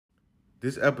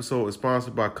This episode is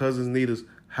sponsored by Cousins Nita's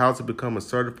How to Become a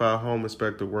Certified Home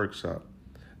Inspector workshop.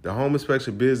 The home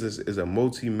inspection business is a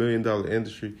multi-million-dollar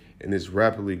industry and is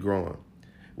rapidly growing.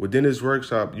 Within this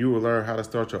workshop, you will learn how to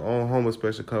start your own home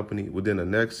inspection company within the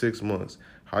next 6 months,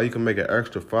 how you can make an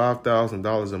extra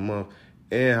 $5,000 a month,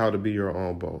 and how to be your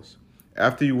own boss.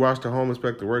 After you watch the home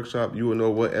inspector workshop, you will know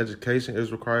what education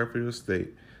is required for your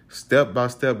state,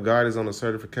 step-by-step guidance on the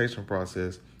certification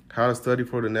process, how to study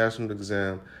for the national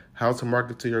exam, how to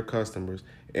market to your customers,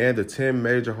 and the 10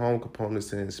 major home components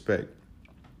to inspect.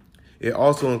 It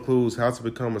also includes how to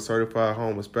become a certified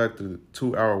home inspector, the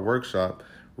 2-hour workshop,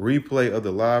 replay of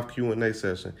the live Q&A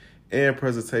session, and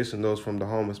presentation notes from the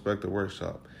home inspector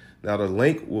workshop. Now, the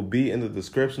link will be in the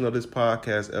description of this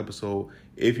podcast episode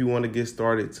if you want to get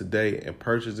started today and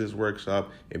purchase this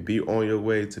workshop and be on your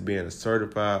way to being a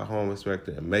certified home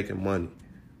inspector and making money.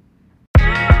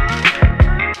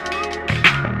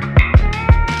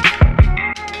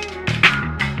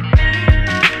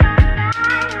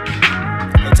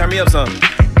 Turn me up some.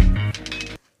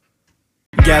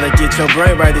 Gotta get your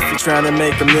brain right if you're trying to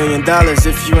make $1 million.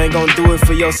 If you ain't gonna do it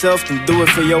for yourself, then do it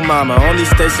for your mama. Only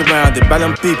stay surrounded by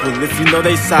them people if you know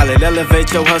they solid.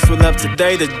 Elevate your hustle up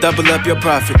today to double up your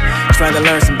profit. Trying to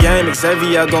learn some game,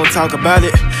 Xavier gonna talk about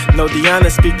it. No Deanna,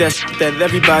 speak that shit that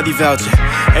everybody vouching.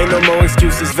 Ain't no more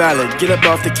excuses valid. Get up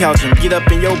off the couch and get up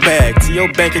in your bag. To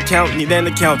your bank account, need an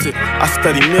accountant. I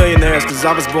study millionaires cause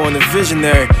I was born a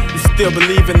visionary. You still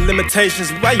believe in limitations,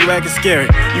 why you acting scary?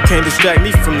 You can't distract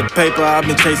me from the paper, I've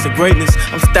been chasing greatness.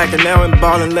 I'm stacking now and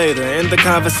balling later. In the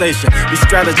conversation, we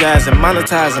strategizing,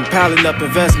 monetizing, piling up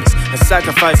investments, and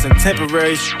sacrificing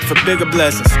temporary shit for bigger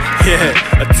blessings.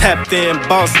 Yeah, a tapped in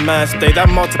boss mind state. I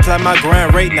multiply my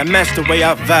grind rate and I match the way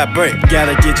I vibrate.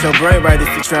 Gotta get your brain right if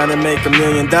you're trying to make $1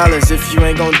 million. If you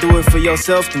ain't gonna do it for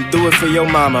yourself, then do it for your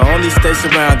mama. Only stay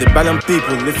surrounded by them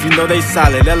people if you know they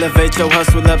solid. Elevate your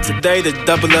hustle up today to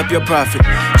double up your profit.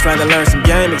 Trying to learn some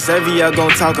game, Xavier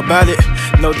gonna talk about it.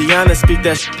 No Deanna, speak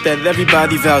that shit that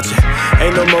everybody vouching.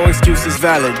 Ain't no more excuses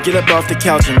valid. Get up off the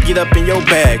couch and get up in your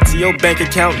bag. To your bank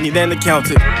account, need an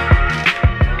accountant.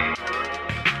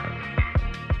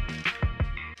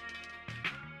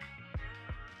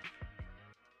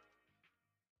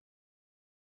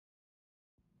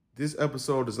 This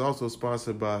episode is also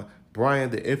sponsored by Brian,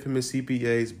 the infamous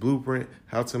CPA's Blueprint,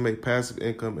 How to Make Passive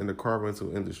Income in the Car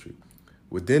Rental Industry.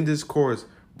 Within this course,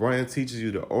 Brian teaches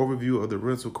you the overview of the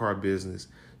rental car business,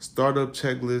 startup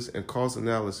checklists and cost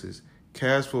analysis,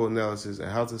 cash flow analysis,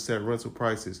 and how to set rental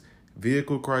prices,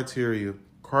 vehicle criteria,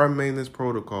 car maintenance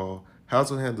protocol, how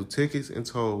to handle tickets and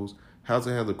tolls, how to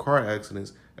handle car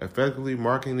accidents, effectively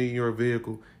marketing your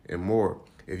vehicle, and more.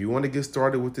 If you want to get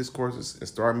started with this course and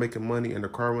start making money in the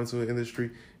car rental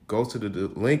industry, go to the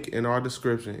link in our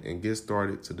description and get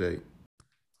started today.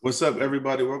 What's up,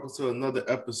 everybody? Welcome to another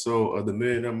episode of the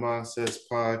Millionaire Mindsets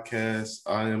Podcast.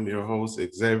 I am your host,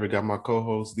 Xavier. Got my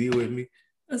co-host D with me.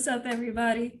 What's up,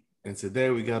 everybody? And today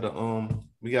we got another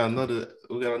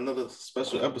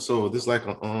special episode. This is like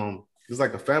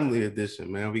a family edition,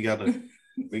 man. We got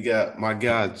my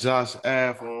guy Josh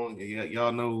Av on.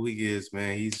 Y'all know who he is,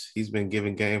 man. He's been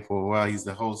giving game for a while. He's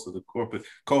the co-host of the Corporate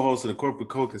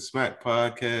Coke and Smack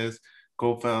podcast,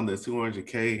 co-founder of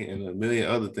 200K and a million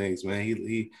other things, man.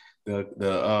 He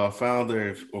the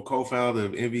founder or co-founder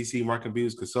of NBC Market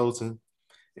Abuse Consulting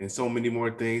and so many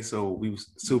more things. So we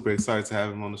was super excited to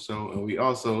have him on the show. And we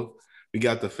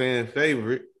got the fan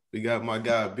favorite. We got my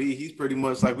guy B. He's pretty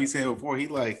much like we said before. He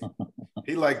like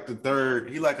a third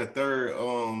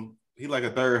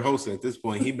host at this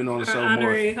point. He been on the show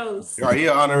honorary host. Right, he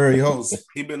an honorary host.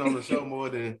 He been on the show more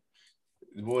than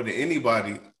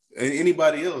anybody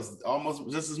else, almost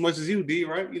just as much as you, D.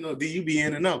 Right? You know, D, you be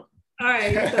in and out. All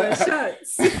right,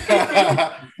 shots.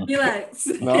 Relax.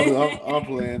 No, I'm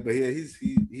playing, but yeah, he's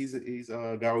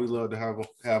a guy we love to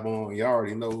have on. Y'all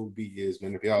already know who B is,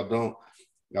 man. If y'all don't,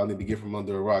 y'all need to get from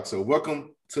under a rock. So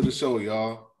welcome to the show,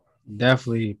 y'all.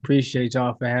 Definitely appreciate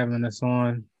y'all for having us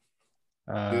on.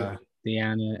 Yeah.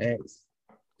 Deanna X.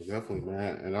 Definitely,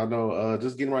 man. And I know,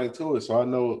 just getting right into it. So I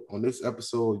know on this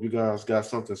episode, you guys got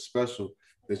something special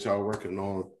that y'all working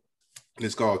on.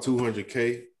 It's called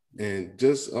 200K. And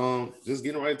just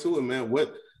getting right to it, man.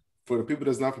 What, for the people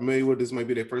that's not familiar with this, might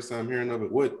be their first time hearing of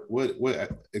it. What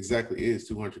exactly is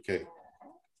 200K?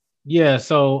 Yeah,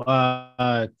 so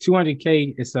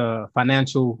 200K is a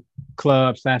financial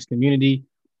club / community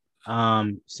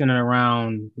centered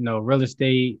around, real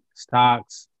estate,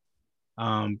 stocks,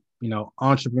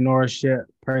 entrepreneurship,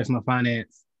 personal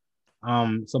finance.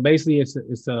 So basically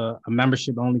it's a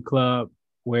membership only club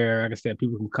where, like I said,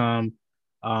 people can come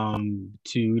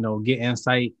to, get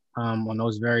insight on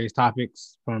those various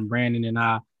topics from Brandon and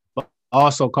I, but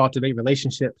also cultivate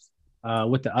relationships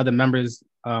with the other members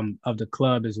of the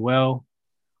club as well.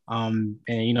 And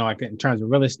like in terms of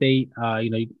real estate,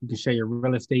 you can share your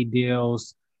real estate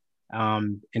deals.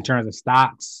 In terms of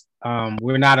stocks,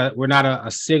 we're not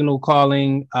a signal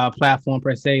calling platform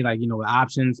per se, like with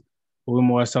options, but we're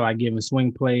more so like giving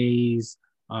swing plays,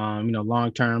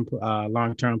 long term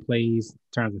plays in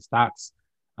terms of stocks,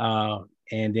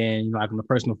 and then like on the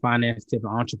personal finance tip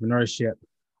of entrepreneurship,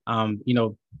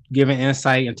 giving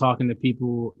insight and talking to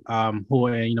people who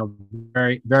are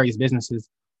in various businesses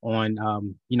on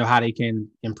how they can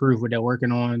improve what they're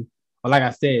working on, or like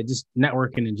I said, just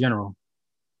networking in general.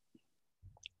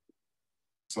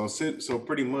 So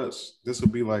pretty much this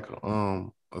would be like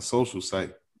a social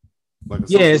site, like a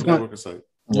social networking site.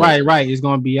 Right. It's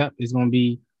gonna be up. It's gonna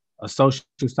be a social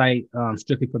site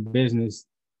strictly for business,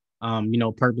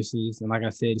 purposes, and like I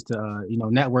said, it's to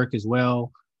network as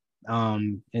well.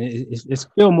 And it's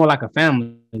feel more like a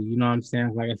family. You know what I'm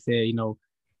saying? Like I said,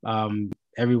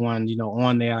 everyone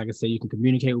on there. Like I said, you can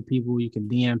communicate with people. You can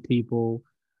DM people.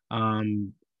 I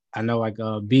know like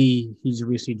B, he's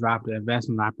recently dropped an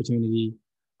investment opportunity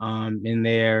in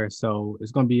there. So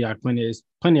it's going to be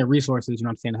plenty of resources,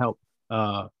 to help,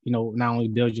 not only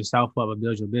build yourself up, but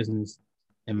build your business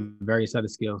and various other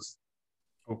skills.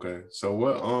 Okay. So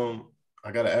what,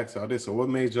 I got to ask y'all this. So what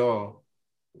made y'all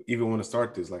even want to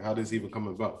start this? Like, how did this even come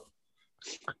about?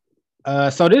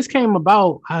 So this came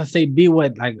about, I'd say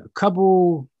like a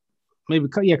couple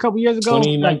years ago.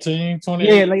 2019,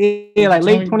 like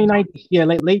late 2019.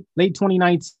 Late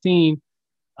 2019.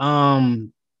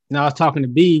 I was talking to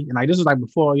B, and like this was like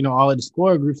before, all of the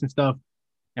score groups and stuff.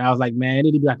 And I was like, man, it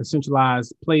need to be like a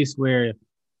centralized place where,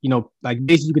 like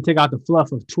basically you could take out the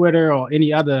fluff of Twitter or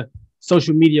any other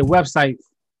social media website,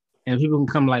 and people can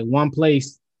come like one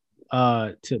place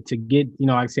to get,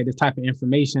 like I said, this type of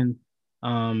information,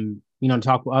 to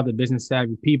talk with other business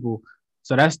savvy people.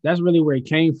 So that's really where it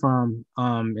came from,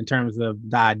 in terms of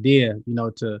the idea,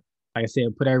 to, like I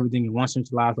said, put everything in one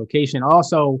centralized location.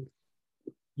 Also,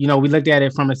 we looked at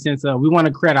it from a sense of we want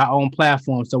to create our own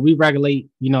platform. So we regulate,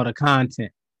 the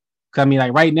content. Cause I mean,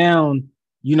 like right now,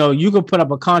 you could put up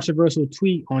a controversial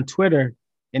tweet on Twitter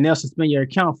and they'll suspend your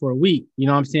account for a week. You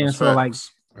know what I'm saying? That's so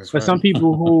facts. Like for some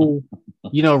people who,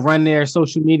 run their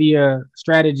social media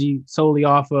strategy solely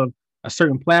off of a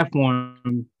certain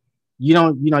platform, you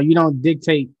don't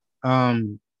dictate,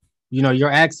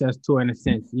 your access to it in a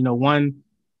sense. We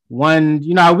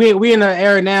in an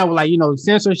era now where like,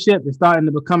 censorship is starting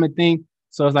to become a thing.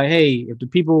 So it's like, hey, if the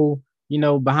people,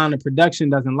 behind the production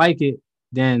doesn't like it,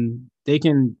 then they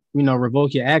can,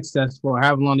 revoke your access for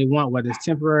however long they want, whether it's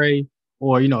temporary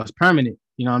or, it's permanent.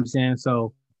 You know what I'm saying?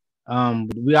 So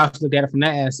we also look at it from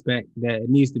that aspect that it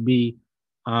needs to be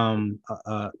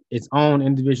its own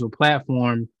individual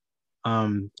platform,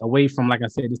 away from, like I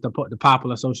said, just the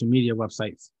popular social media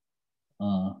websites.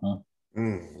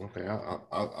 Okay,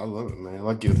 I love it, man.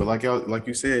 Like you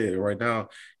said, right now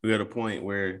we're at a point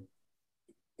where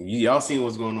y'all seen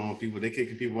what's going on with people. They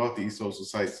kicking people off these social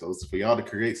sites. So it's for y'all to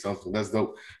create something, that's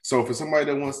dope. So for somebody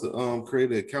that wants to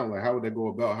create an account, like how would that go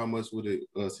about? How much would it?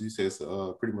 So you said it's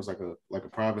pretty much like a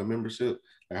private membership.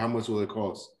 Like how much will it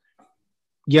cost?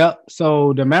 Yep.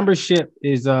 So the membership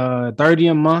is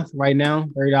 $30 a month right now,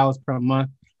 $30 per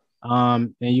month.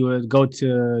 And you would go to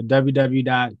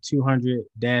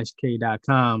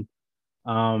www.200-k.com.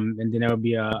 And then there will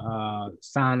be a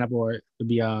sign up, or it'll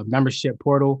be a membership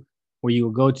portal where you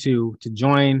will go to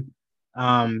join.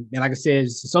 And like I said,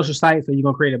 it's a social site. So you're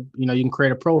going to create you can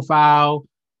create a profile,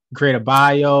 create a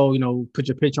bio, put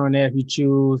your picture on there if you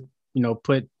choose,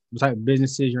 put what type of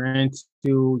businesses you're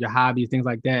into, your hobbies, things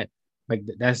like that. Like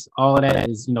that's all of that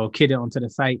is, kitted onto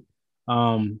the site.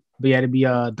 But yeah, it'd be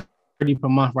 $30 per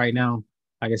month right now.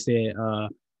 Like I said,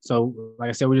 so like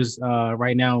I said, we're just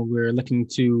right now we're looking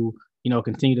to,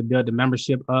 continue to build the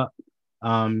membership up.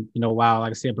 While,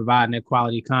 like I said, providing that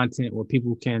quality content where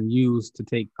people can use to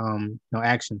take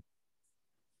action.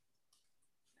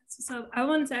 So I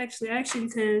wanted to actually ask you,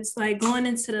 because like going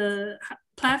into the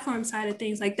platform side of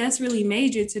things, like that's really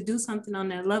major to do something on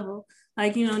that level.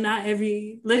 Like, not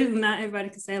everybody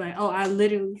can say like, oh, I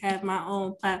literally have my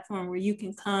own platform where you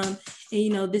can come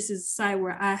and, this is a site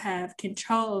where I have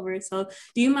control over it. So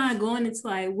do you mind going into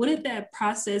like, what did that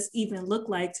process even look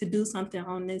like to do something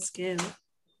on this scale?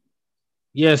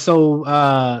 Yeah. So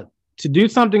to do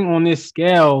something on this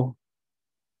scale,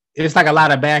 it's like a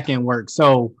lot of back end work.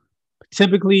 So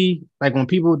typically, like when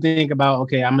people think about,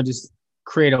 okay, I'm gonna just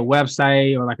create a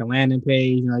website or like a landing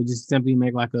page, just simply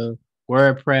make like a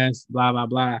WordPress, blah, blah,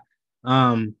 blah.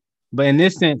 But in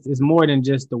this sense, it's more than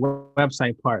just the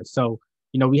website part. So,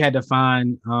 we had to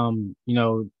find,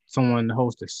 someone to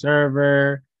host a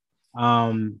server.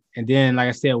 And then, like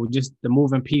I said, with just the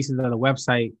moving pieces of the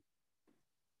website,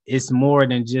 it's more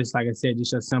than just, like I said,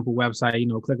 just a simple website,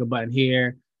 click a button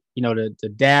here.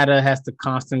 The data has to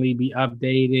constantly be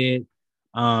updated.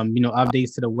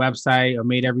 Updates to the website are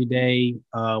made every day.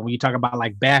 When you talk about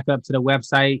like backup to the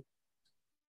website,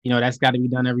 that's got to be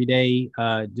done every day,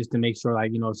 just to make sure,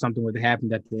 like, if something would happen,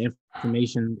 that the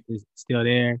information is still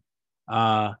there.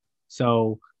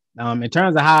 So in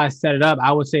terms of how I set it up,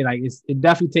 I would say like it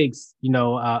definitely takes,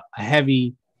 a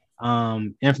heavy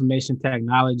information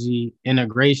technology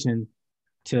integration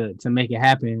to make it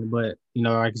happen. But,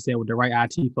 like I said, with the right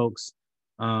IT folks,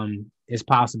 it's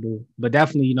possible. But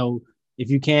definitely, if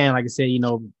you can, like I said,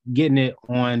 getting it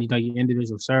on, your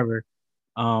individual server,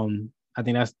 I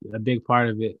think that's a big part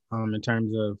of it, in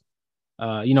terms of,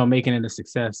 making it a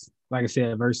success, like I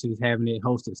said, versus having it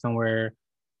hosted somewhere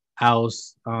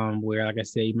else, where, like I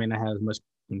said, you may not have as much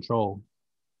control.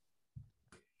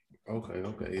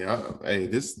 Okay, yeah. Hey,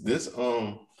 this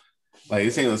like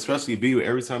it seems, especially B,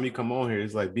 every time you come on here,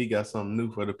 it's like B got something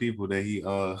new for the people that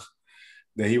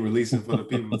he releasing for the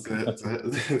people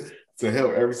to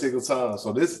help every single time.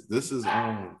 So this is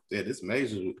this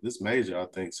major, I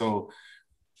think. So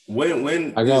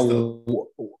when I got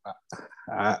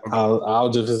I'll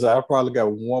just say I probably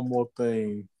got one more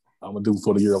thing I'm gonna do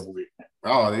for the year over with.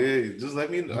 Oh yeah, just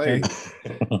let me know. Okay.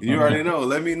 Hey, you already know.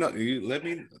 Let me know. Let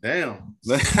me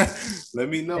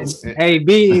know. Hey,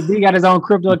 B got his own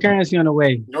cryptocurrency on the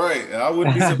way. Right. I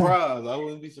wouldn't be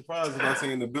surprised. If I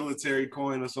seen the military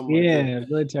coin or something. Yeah, like that.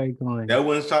 Military coin. That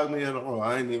wouldn't shock me at all.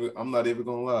 I'm not even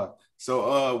gonna lie.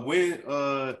 So when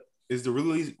is the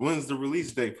release? When's the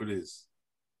release date for this?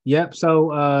 Yep.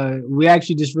 So we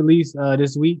actually just released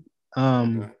this week.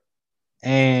 Okay.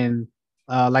 And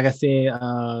like I said,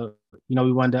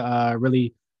 we wanted to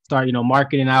really start,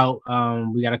 marketing out.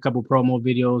 We got a couple promo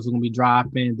videos we're gonna be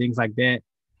dropping, things like that.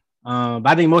 But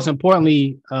I think most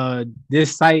importantly,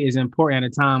 this site is important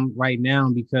at a time right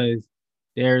now because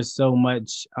there's so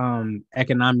much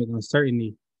economic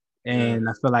uncertainty. And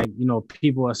I feel like,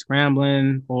 people are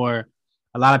scrambling, or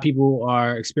a lot of people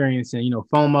are experiencing,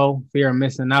 FOMO, fear of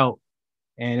missing out.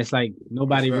 And it's like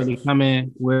nobody really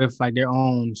coming with like their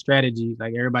own strategy.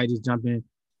 Like everybody just jumping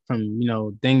from,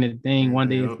 thing to thing. One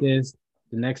day it's this,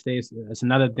 the next day it's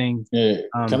another thing. Yeah.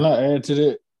 Can I add to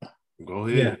that? Go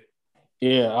ahead.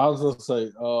 Yeah, I was gonna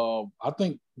say, I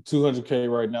think 200K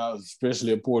right now is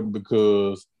especially important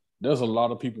because there's a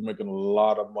lot of people making a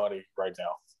lot of money right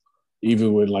now,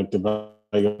 even with like the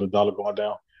value of the dollar going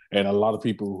down, and a lot of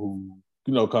people who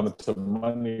coming to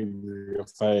money real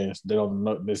fast, they don't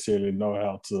necessarily know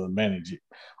how to manage it,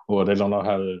 or they don't know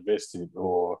how to invest it,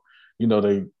 or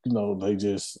they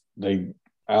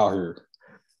out here.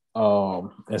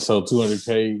 And so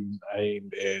 200K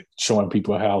aimed at showing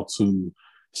people how to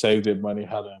save their money,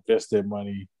 how to invest their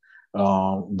money,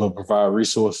 but provide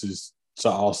resources to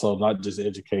also not just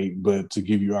educate, but to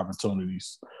give you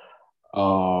opportunities.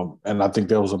 And I think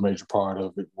that was a major part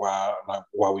of it, why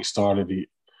we started it,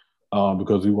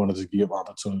 because we wanted to give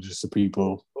opportunities to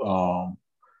people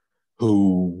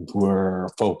who were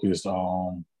focused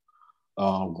on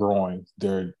growing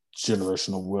their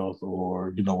generational wealth,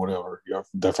 or whatever,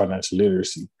 their financial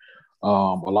literacy. A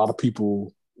lot of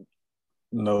people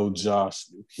know Josh.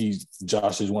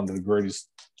 Josh is one of the greatest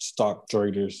stock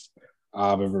traders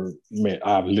I've ever met.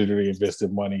 I've literally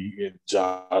invested money in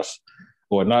Josh,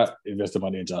 or not invested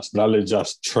money in Josh, but I let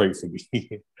Josh trade for me.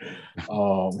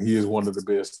 He is one of the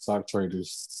best stock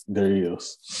traders there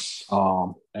is,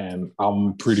 and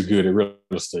I'm pretty good at real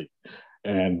estate.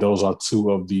 And those are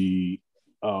two of the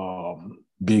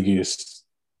biggest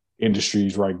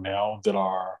industries right now that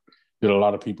a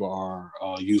lot of people are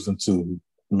using to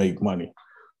make money.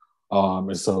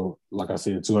 And so, like I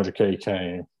said, 200K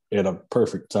came at a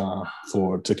perfect time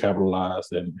to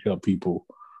capitalize and help people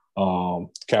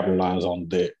capitalize on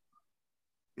debt.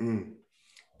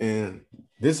 And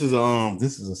this is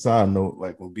a side note.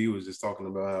 Like when B was just talking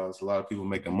about how it's a lot of people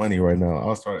making money right now,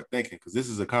 I started thinking, because this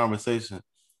is a conversation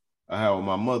I had with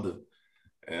my mother.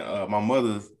 And my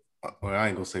mother, well, I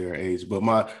ain't gonna say her age, but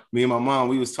me and my mom,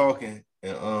 we was talking,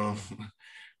 and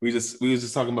we was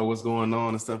just talking about what's going on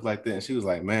and stuff like that. And she was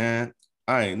like, "Man,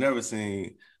 I ain't never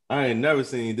seen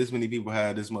this many people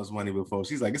have this much money before."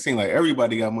 She's like, "It seems like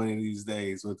everybody got money these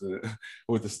days with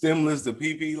the stimulus, the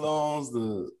PP loans,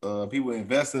 the people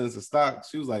investing into stocks."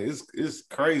 She was like, "It's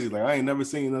crazy. Like I ain't never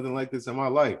seen nothing like this in my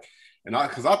life." And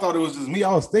because I thought it was just me,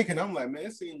 I was thinking, I'm like, man,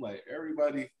 it seemed like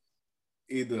everybody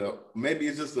either maybe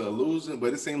it's just an illusion,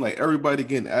 but it seemed like everybody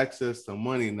getting access to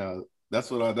money now. That's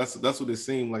what it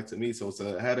seemed like to me. So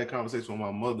I had that conversation with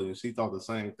my mother, and she thought the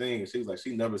same thing. She was like,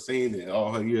 she never seen it in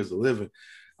all her years of living.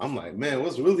 I'm like, man,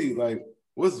 what's really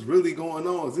going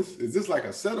on? Is this like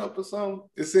a setup or something?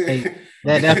 It's saying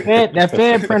that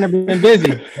Fed printer been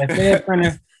busy. Fed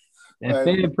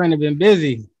printer been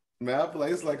busy. Man, I feel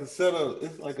like it's like a setup.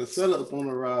 It's like a setup on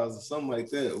the rise or something like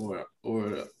that.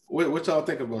 Or what y'all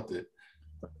think about that?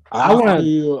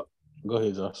 Go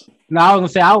ahead, Josh. No, I was gonna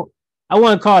say I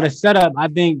wouldn't call it a setup. I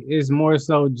think it's more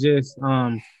so just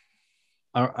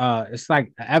it's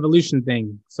like an evolution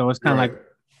thing. So it's kind of like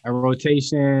a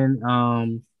rotation,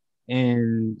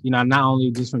 and not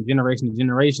only just from generation to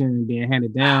generation being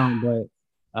handed down, but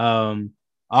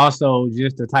also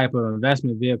just the type of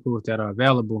investment vehicles that are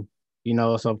available.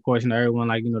 So of course, everyone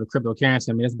like the cryptocurrency.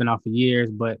 I mean, it's been out for years,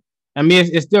 but I mean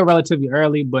it's still relatively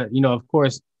early. But of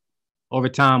course, over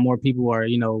time, more people are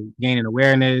gaining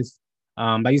awareness.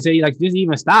 Like you say, like just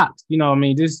even stocks. I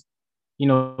mean, just 4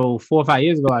 or 5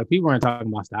 years ago, like people weren't talking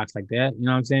about stocks like that. You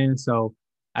know what I'm saying? So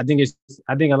I think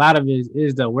a lot of it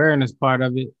is the awareness part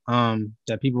of it.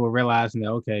 That people are realizing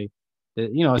that okay, a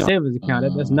savings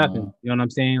account that's nothing. You know what I'm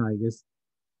saying? Like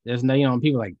there's no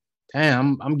people like,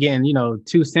 damn, I'm getting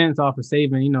 2 cents off of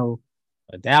saving $1,000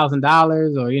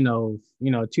 or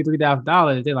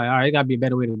 $2,000-$3,000. They're like, all right, it got to be a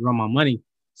better way to grow my money.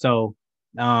 So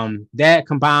that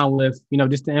combined with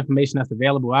just the information that's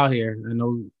available out here. I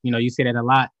know you say that a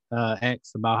lot,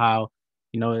 X, about how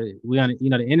we on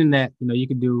the internet. You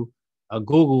can do a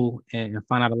Google and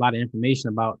find out a lot of information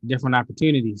about different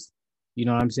opportunities. You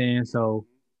know what I'm saying? So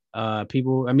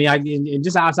people, I mean, and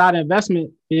just outside of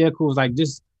investment vehicles, like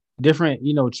just different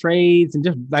trades and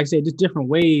just like I said, just different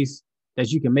ways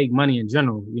that you can make money in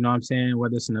general. You know what I'm saying?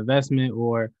 Whether it's an investment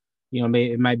or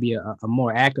it might be a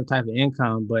more active type of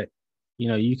income, but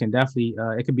you can definitely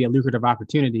it could be a lucrative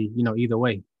opportunity either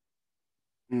way.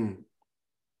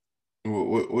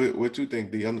 What you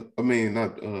think, D? I mean,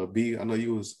 not B. I know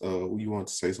you want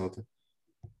to say something.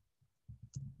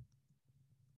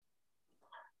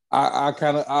 I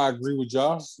agree with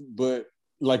Josh, but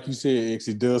like you said,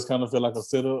 it does kind of feel like a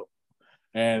setup.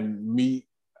 And me,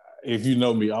 if you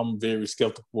know me, I'm very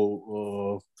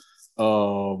skeptical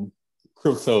of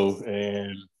crypto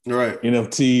and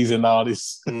NFTs and all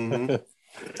this. Mm-hmm.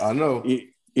 I know.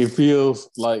 It feels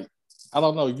like, I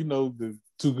don't know, the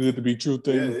too good to be true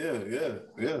thing.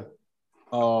 Yeah.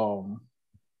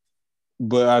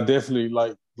 But I definitely,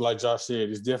 like Josh said,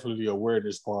 it's definitely the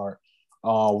awareness part.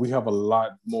 We have a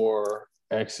lot more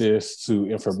access to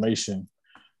information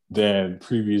than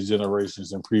previous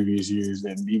generations and previous years.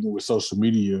 And even with social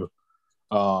media,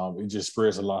 it just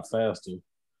spreads a lot faster.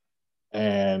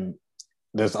 And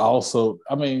that's also,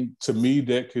 I mean, to me,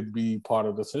 that could be part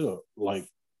of the setup. Like,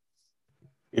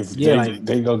 if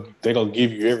they gonna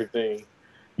give you everything,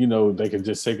 they can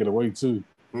just take it away too.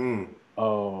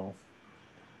 But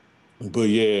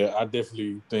yeah, I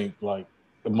definitely think like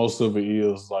most of it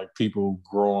is like people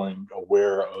growing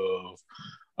aware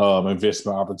of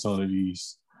investment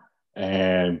opportunities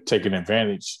and taking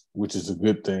advantage, which is a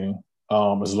good thing.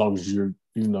 As long as you're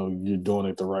doing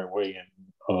it the right way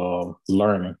and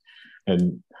learning,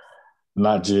 and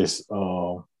not just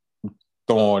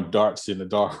throwing darts in the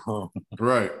dark room.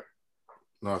 Right.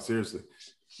 No, seriously.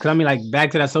 Cause I mean, like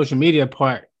back to that social media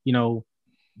part,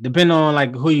 depending on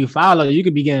like who you follow, you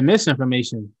could be getting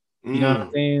misinformation. You know what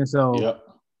I'm saying? So, yep.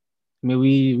 I mean,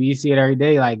 we see it every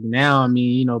day. Like now, I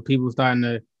mean, people starting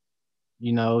to,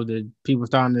 the people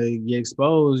starting to get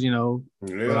exposed. For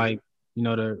like,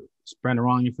 to spread the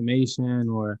wrong information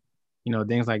or,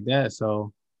 things like that.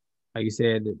 So, like you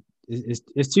said,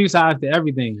 it's two sides to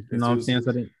everything. You know what I'm saying?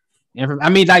 So I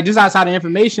mean, like just outside of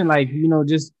information, like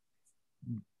just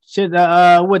shit.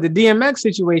 With the DMX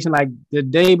situation, like the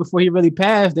day before he really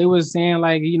passed, they was saying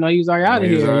like he was already out of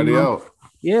here. He was already out.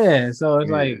 Yeah, so it's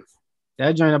like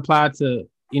that joint applied to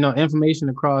information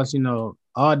across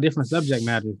all different subject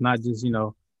matters, not just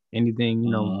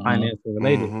anything financial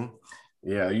related. Mm-hmm.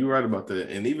 Yeah, you're right about that.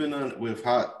 And even with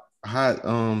hot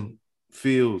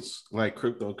fields like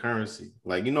cryptocurrency,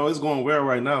 like it's going well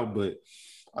right now, but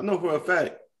I know for a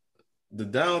fact the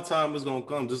downtime is gonna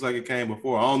come just like it came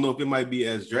before. I don't know if it might be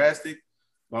as drastic,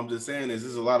 but I'm just saying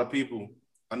there's a lot of people.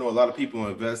 I know a lot of people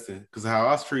investing because how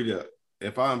I was treated.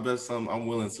 If I invest something, I'm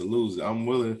willing to lose it. I'm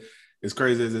willing, as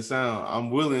crazy as it sounds, I'm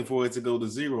willing for it to go to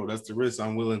zero. That's the risk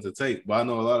I'm willing to take. But I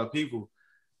know a lot of people,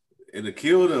 it'll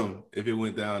kill them if it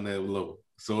went down that low.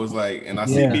 So it's like, and I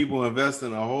see people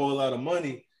investing a whole lot of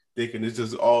money thinking it's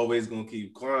just always going to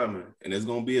keep climbing and it's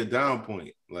going to be a down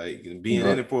point. Like being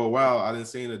in it for a while, I didn't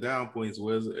see the down points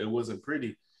it wasn't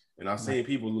pretty. And I've seen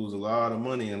people lose a lot of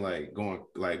money and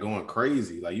going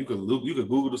crazy. Like you could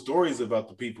Google the stories about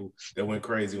the people that went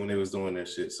crazy when they was doing that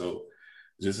shit. So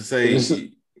just to say, it's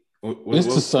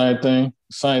the same thing.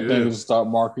 Same thing as the stock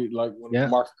market. Like when the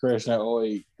market crashed in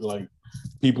 2008, like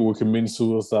people were committing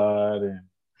suicide, and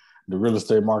the real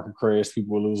estate market crashed.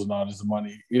 People were losing all this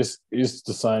money. It's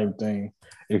the same thing,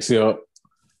 except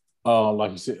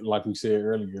like we said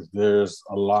earlier, there's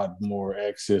a lot more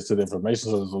access to the information.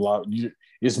 So there's a lot.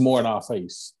 It's more in our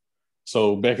face.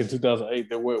 So back in 2008,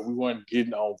 we weren't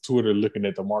getting on Twitter looking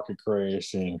at the market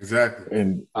crash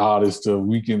and all this stuff.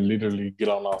 We can literally get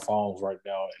on our phones right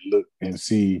now and look and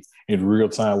see in real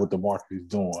time what the market is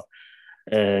doing.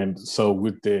 And so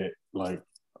with that, like,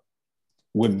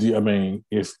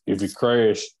 if it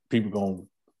crashed, a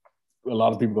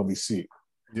lot of people gonna be sick.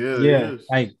 Yeah.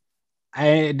 Like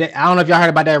I don't know if y'all heard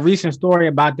about that recent story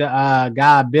about the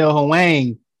guy Bill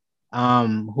Hwang,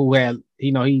 who had,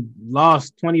 he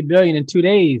lost $20 billion in 2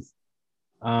 days,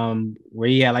 where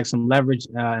he had like some leveraged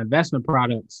investment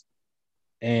products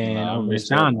and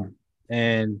China.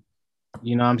 And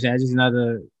you know what I'm saying, just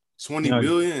another 20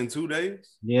 billion in 2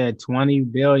 days. Yeah, 20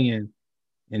 billion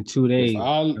in 2 days.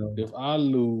 If I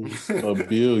lose $1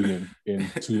 billion in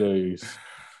 2 days,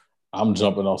 I'm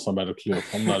jumping off somebody's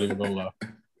cliff. I'm not even gonna lie.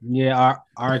 Yeah,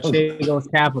 Archego's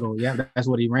Capital. Yeah, that's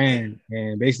what he ran,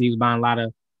 and basically he was buying a lot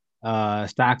of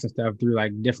stocks and stuff through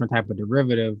like different type of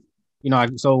derivative.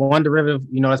 So one derivative,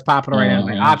 that's popular right now,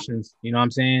 like options. You know what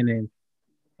I'm saying? And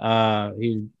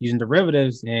he was using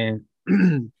derivatives, and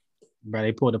but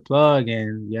they pulled the plug,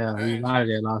 and he was out of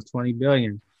there. Lost 20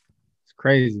 billion. It's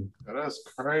crazy. That's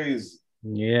crazy.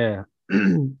 Yeah.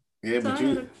 Yeah, but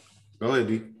go ahead,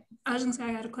 D. I was gonna say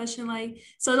I got a question.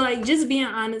 Just being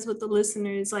honest with the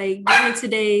listeners, like given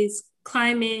today's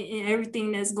climate and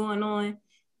everything that's going on,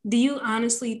 do you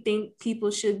honestly think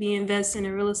people should be investing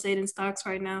in real estate and stocks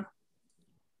right now?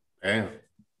 Damn.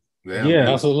 Yeah,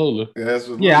 absolutely.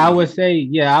 Yeah, I would say,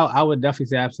 I would definitely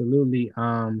say absolutely.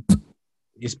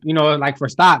 It's like for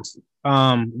stocks,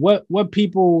 what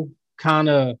people kind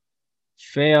of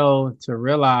fail to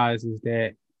realize is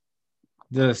that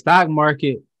the stock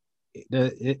market,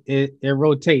 it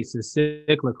rotates. It's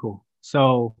cyclical.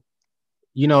 So,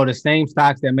 the same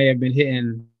stocks that may have been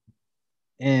hitting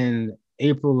in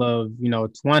April of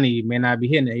 20 may not be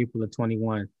hitting in April of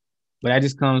 21. But that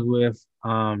just comes with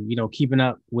keeping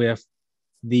up with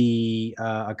the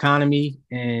economy,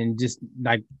 and just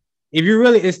like if you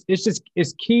really,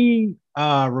 it's key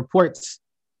reports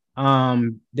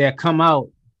that come out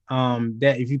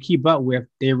that if you keep up with,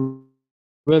 they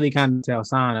really kind of tell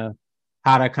sign of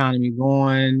how the economy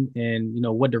going and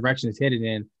what direction it's headed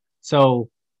in. So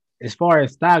as far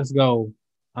as stocks go,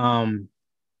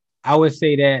 I would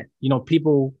say that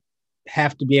people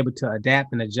have to be able to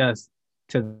adapt and adjust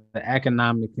to the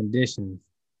economic conditions.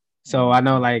 So I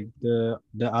know like the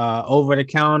over the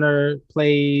counter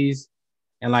plays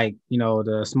and like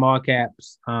the small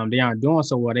caps, they aren't doing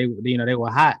so well. They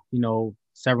were hot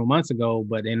several months ago,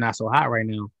 but they're not so hot right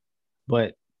now.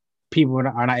 But people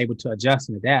are not able to adjust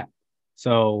and adapt.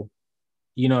 So,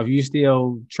 if you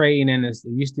still trading in this,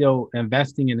 if you still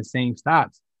investing in the same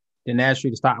stocks, then naturally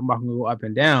the stock market will go up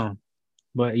and down.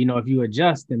 But if you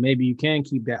adjust, then maybe you can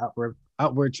keep that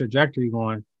upward trajectory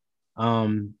going.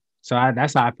 So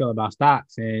that's how I feel about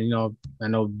stocks. And I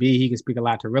know B, he can speak a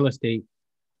lot to real estate.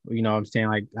 I'm saying,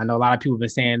 like, I know a lot of people have been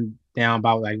saying down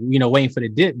about like waiting for the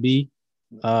dip. B,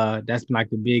 that's been like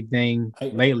the big thing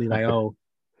lately. Like, oh,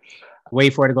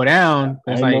 wait for it to go down.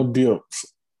 Ain't like, no dip.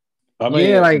 I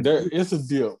mean, there is a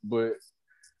dip, but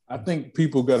I think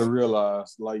people got to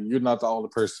realize, like, you're not the only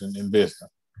person investing,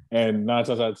 and 9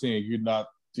 times out of 10, you're not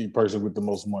the person with the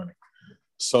most money.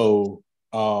 So,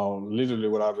 literally,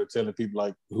 what I've been telling people,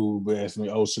 like, who been asking me,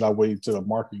 "Oh, should I wait till the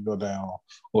market go down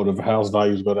or the house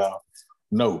values go down?"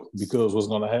 No, because what's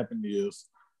going to happen is,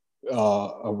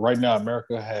 right now,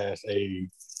 America has a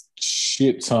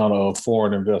shit ton of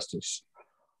foreign investors.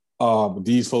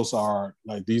 These folks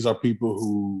these are people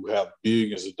who have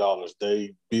billions of dollars.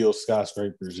 They build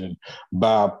skyscrapers and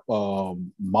buy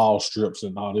mall strips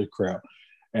and all this crap.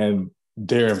 And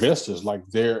they're investors. Like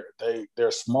they're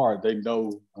smart. They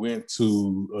know when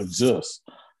to adjust.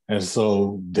 And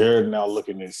so they're now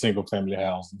looking at single family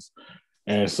houses.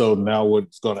 And so now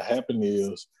what's going to happen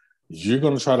is you're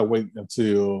going to try to wait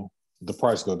until the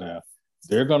price go down.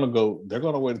 They're going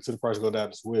to wait until the price go down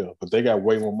as well, but they got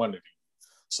way more money.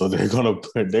 So they're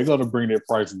gonna bring their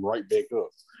price right back up,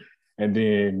 and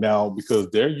then now because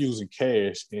they're using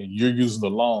cash and you're using the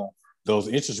loan, those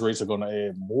interest rates are gonna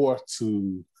add more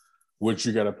to what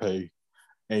you gotta pay,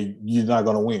 and you're not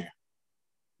gonna win.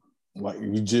 Like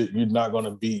you're not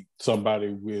gonna beat somebody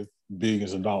with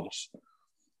billions of dollars.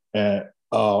 And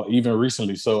even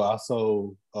recently, so I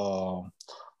sold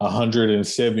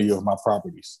 170 of my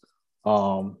properties.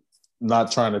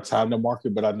 Not trying to time the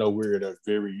market, but I know we're at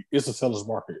it's a seller's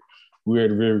market. We're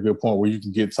at a very good point where you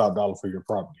can get top dollar for your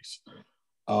properties.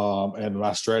 And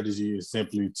my strategy is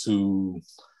simply to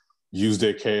use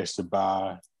their cash to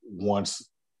buy once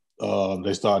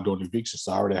they start doing evictions.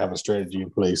 So I already have a strategy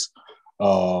in place,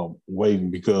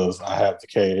 waiting because I have the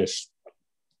cash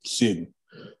sitting.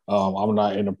 I'm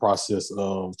not in the process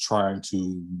of trying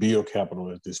to build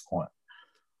capital at this point.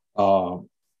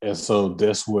 And so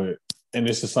that's and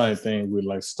it's the same thing with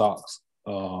like stocks.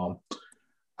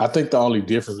 I think the only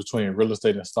difference between real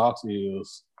estate and stocks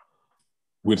is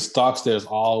with stocks, there's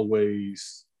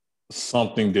always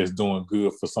something that's doing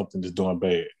good for something that's doing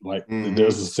bad. Like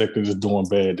there's a sector that's doing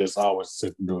bad, there's always a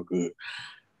sector doing good.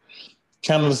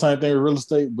 Kind of the same thing with real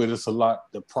estate, but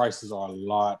the prices are a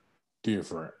lot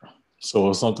different.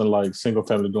 So it's something like single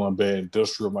family doing bad,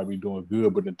 industrial might be doing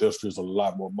good, but industrial is a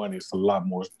lot more money. It's a lot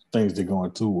more things that go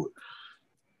into it.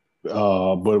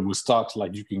 But with stocks,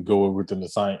 like you can go within the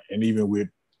same, and even with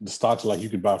the stocks, like you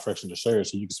can buy a fraction of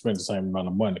shares, so you can spend the same amount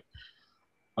of money.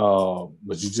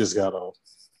 But you just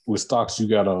with stocks, you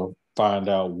gotta find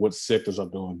out what sectors are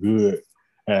doing good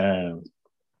and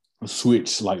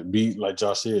switch, like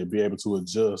Josh said, be able to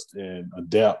adjust and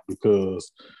adapt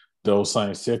because those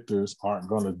same sectors aren't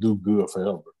going to do good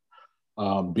forever.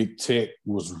 Big tech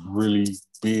was really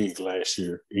big last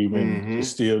year. Even it's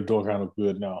still doing kind of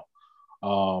good now.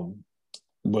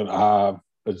 But I've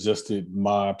adjusted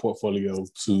my portfolio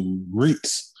to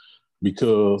REITs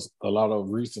because a lot of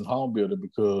REITs and home builder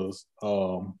because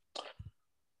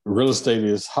real estate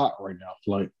is hot right now.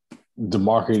 Like the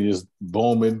market is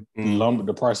booming.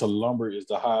 The price of lumber is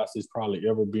the highest it's probably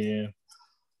ever been.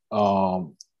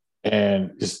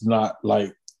 And it's not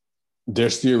like they're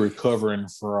still recovering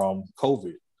from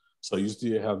COVID. So you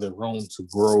still have the room to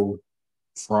grow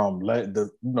from the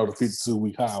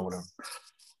 52-week high or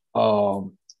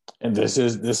whatever. And this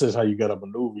is how you got to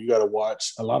maneuver. You got to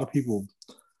watch. A lot of people.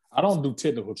 I don't do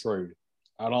technical trading.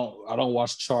 I don't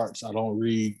watch charts. I don't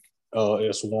read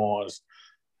S1s,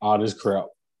 all this crap.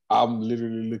 I'm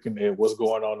literally looking at what's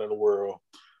going on in the world.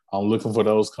 I'm looking for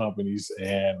those companies,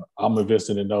 and I'm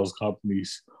investing in those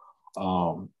companies.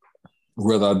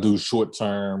 Whether I do short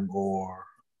term or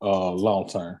long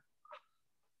term.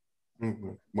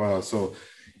 Wow. So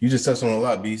you just touched on a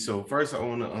lot, B. So first I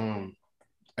want to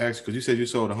ask, because you said you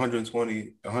sold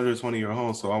 120 your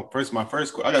home. So I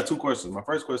got two questions. My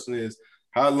first question is,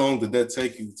 how long did that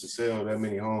take you to sell that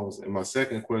many homes? And my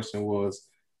second question was,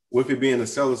 with it being a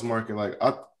seller's market,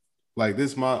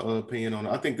 this is my opinion on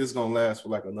it. I think this is going to last for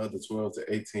like another 12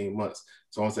 to 18 months.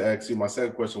 So I want to ask you, my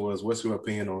second question was, what's your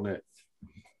opinion on that?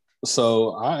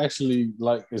 So I actually,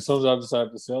 as soon as I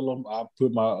decided to sell them, I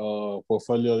put my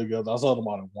portfolio together. I sold them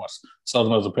all at once. Sold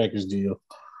them as a package deal.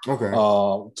 Okay.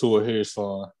 To a hedge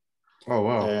fund. Oh,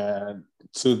 wow. And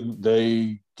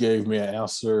they gave me an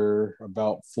answer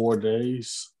about 4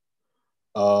 days.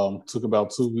 Took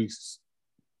about 2 weeks.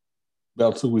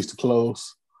 About 2 weeks to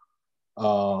close.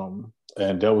 And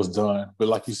that was done. But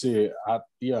like you said, I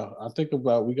think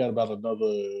we got about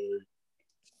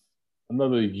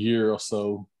another year or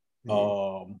so,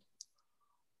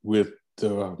 with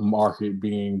the market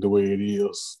being the way it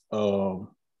is,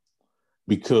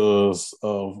 because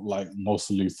of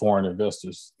mostly foreign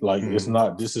investors.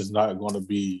 This is not going to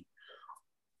be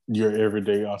your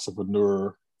everyday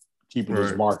entrepreneur keeping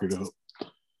this market up.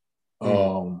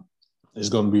 It's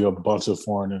going to be a bunch of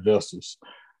foreign investors.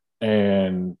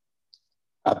 And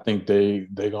I think they're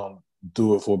going to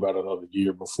do it for about another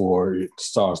year before it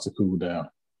starts to cool down.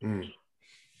 And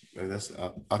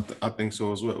I think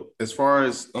so as well. As far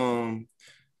as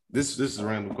this is a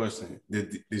random question.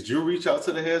 Did you reach out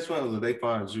to the hedge funds or did they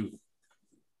find you?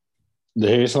 The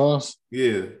hedge funds?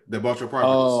 Yeah, they bought your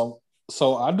properties.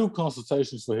 So I do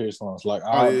consultations for hedge funds.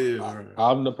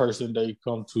 I'm the person they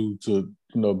come to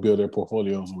build their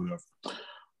portfolios or whatever.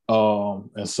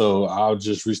 And so I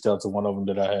just reached out to one of them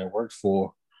that I had worked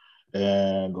for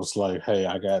and was like, hey,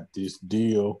 I got this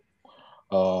deal.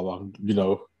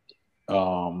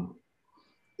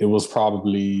 It was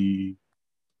probably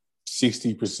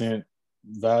 60%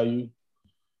 value.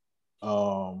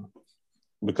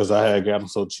 Because I had gotten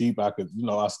so cheap, I could,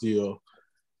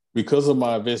 because of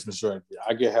my investment strategy,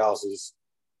 I get houses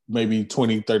maybe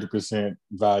 20, 30%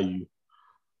 value.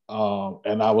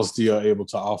 And I was still able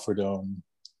to offer them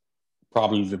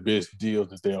probably the best deal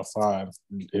that they'll find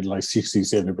at 60,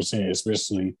 70%,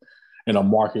 especially in a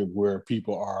market where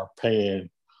people are paying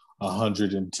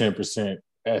 110%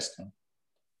 asking.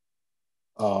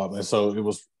 And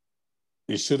so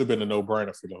it should have been a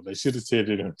no-brainer for them. They should have said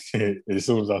it as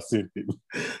soon as I sent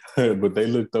it. But they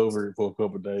looked over it for a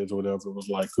couple of days or whatever. It was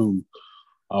like, cool.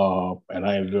 And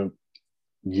I ended up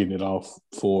getting it off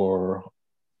for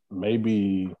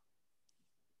maybe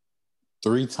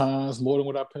 3 times more than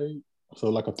what I paid. So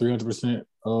like a 300%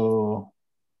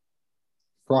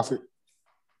 profit.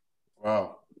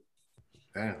 Wow.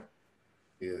 Damn.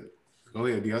 Yeah. Go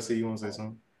ahead. Do I see you want to say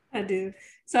something? I do.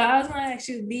 So I was going to ask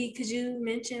you, B, because you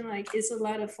mentioned like it's a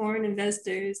lot of foreign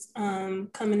investors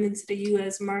coming into the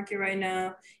U.S. market right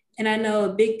now. And I know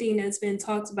a big thing that's been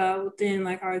talked about within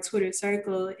like our Twitter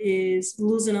circle is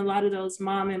losing a lot of those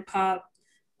mom and pop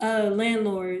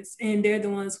landlords. And they're the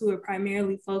ones who are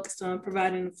primarily focused on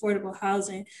providing affordable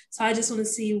housing. So I just want to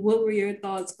see what were your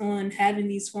thoughts on having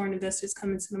these foreign investors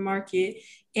come into the market?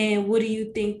 And what do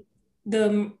you think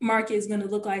the market is going to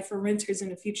look like for renters in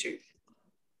the future?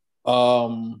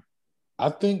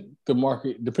 I think the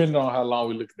market, depending on how long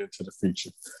we're looking into the future,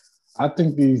 I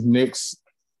think these next,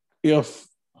 let's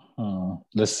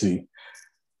say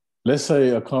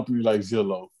a company like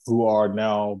Zillow, who are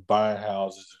now buying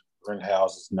houses, rent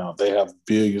houses now, they have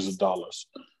billions of dollars.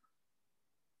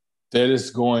 That is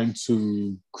going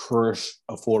to crush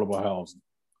affordable housing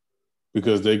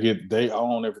because they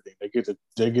own everything. They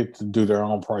get to do their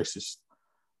own prices.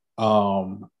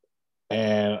 And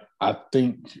I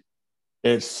think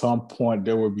at some point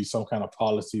there will be some kind of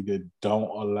policy that don't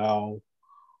allow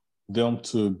them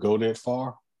to go that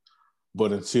far.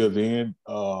 But until then,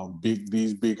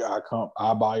 these big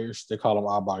iBuyers, they call them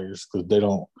iBuyers because they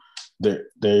don't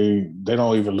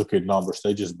even look at numbers.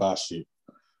 They just buy shit.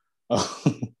 But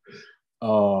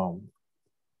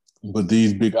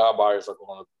these big iBuyers are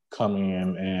going to come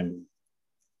in and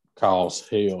cause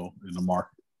hell in the market.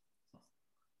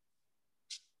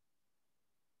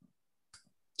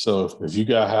 So if you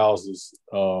got houses,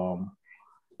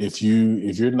 if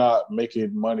you're not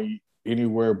making money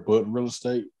anywhere but real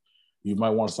estate, you might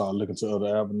want to start looking to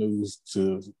other avenues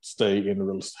to stay in the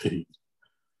real estate.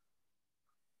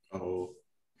 Oh,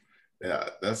 yeah,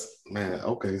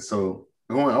 okay, so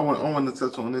I want to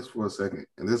touch on this for a second,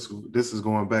 and this is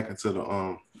going back into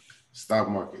the stock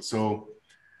market. So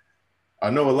I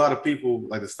know a lot of people,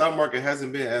 like the stock market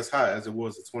hasn't been as high as it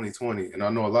was in 2020, and I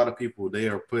know a lot of people, they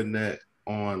are putting that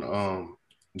on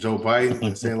Joe Biden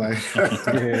and saying like,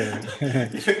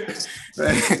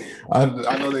 I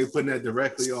know they putting that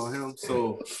directly on him.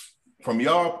 So from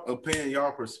y'all opinion,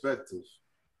 y'all perspective,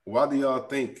 why do y'all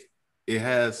think it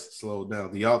has slowed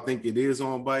down? Do y'all think it is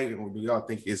on Biden, or do y'all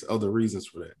think it's other reasons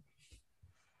for that?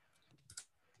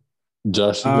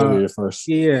 Josh, you go ahead first.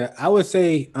 Yeah, I would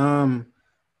say I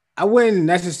wouldn't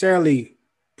necessarily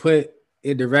put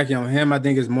it directly on him. I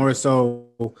think it's more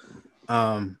so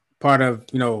part of,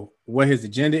 what his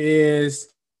agenda is.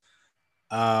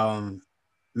 I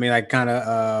mean, like kind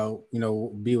of,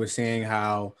 B was saying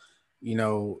how,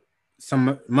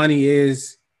 some money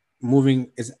is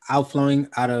outflowing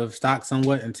out of stock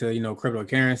somewhat into,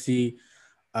 cryptocurrency.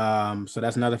 So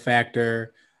that's another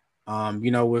factor.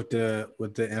 With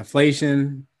the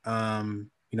inflation,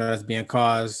 that's being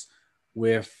caused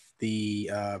with the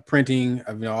printing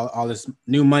of, all this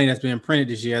new money that's being printed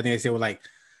this year. I think they said with like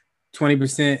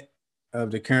 20% of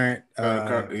the current,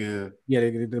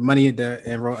 the money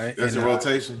in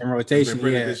rotation. In rotation,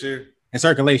 printed this year. And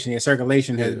circulation,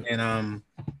 circulation has been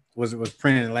was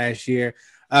printed last year.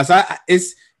 So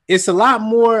it's a lot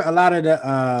of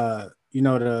the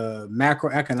the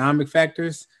macroeconomic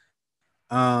factors,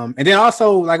 and then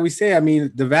also like we said, I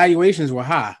mean the valuations were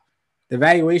high. The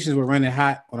valuations were running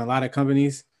hot on a lot of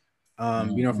companies,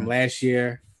 from last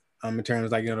year, in terms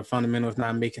of like the fundamentals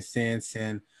not making sense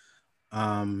and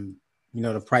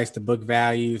the price to book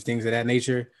values, things of that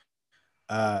nature.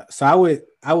 So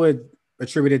I would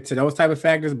attribute it to those type of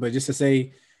factors, but just to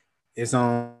say it's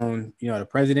on, the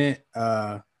president,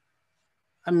 I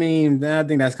mean, I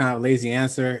think that's kind of a lazy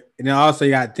answer. And then also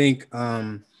you got to think,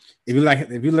 if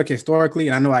you look historically,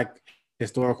 and I know like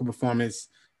historical performance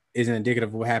isn't indicative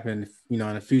of what happened, in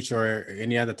the future or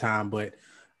any other time, but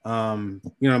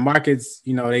markets,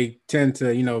 they tend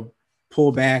to,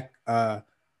 pull back,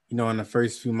 in the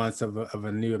first few months of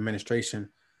a new administration.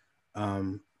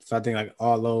 So I think like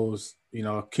all those,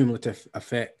 cumulative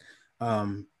effect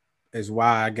is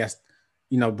why I guess,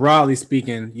 broadly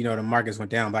speaking, the markets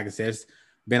went down. Like I said, there's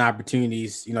been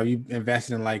opportunities, you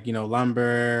invested in like,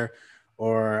 lumber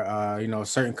or,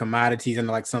 certain commodities and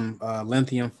like some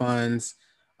lithium funds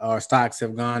or stocks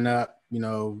have gone up, you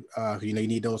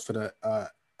need those for the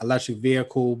electric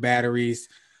vehicle batteries.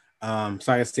 So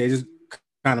like I said, just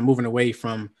kind of moving away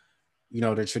from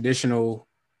the traditional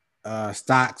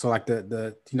stocks, or like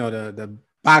the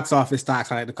box office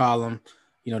stocks, I like to call them,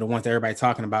 the ones that everybody's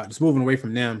talking about, just moving away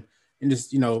from them and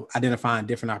just, identifying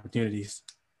different opportunities.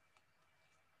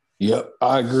 Yep,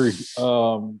 I agree.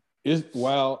 It's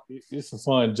a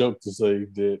fun joke to say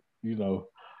that,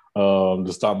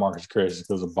 the stock market's crashing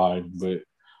because of Biden, but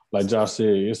like Josh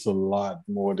said, it's a lot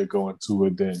more that go into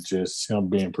it than just him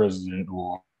being president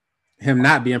or him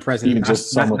not being president, even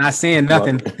just not saying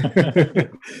nothing, right.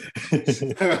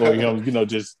 Or him,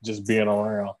 just being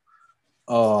around.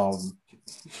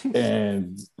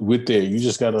 And with that, you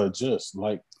just gotta adjust.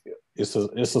 Like it's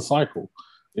a cycle.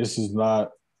 This is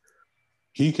not.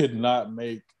 He could not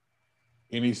make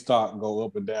any stock go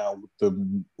up and down with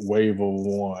the wave of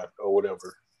one or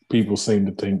whatever people seem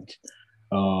to think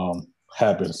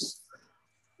happens.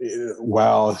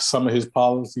 While some of his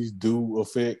policies do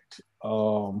affect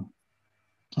some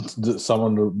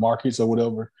of the markets or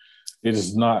whatever, it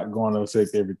is not going to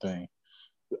affect everything.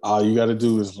 All you got to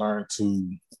do is learn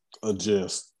to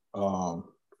adjust.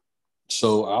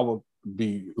 So I would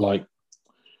be like,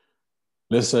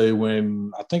 let's say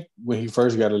when he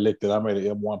first got elected, I made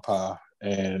an M1 pie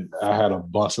and I had a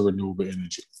bunch of renewable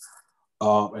energy.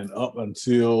 And up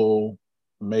until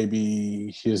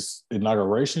maybe his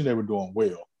inauguration, they were doing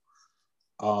well.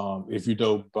 If you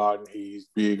know Biden, he's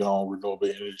big on renewable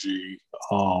energy,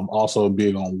 also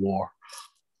big on war.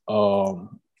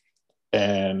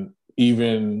 And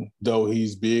even though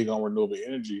he's big on renewable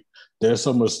energy, there's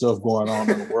so much stuff going on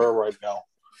in the world right now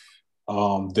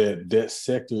that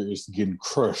sector is getting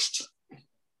crushed.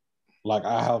 Like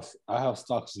I have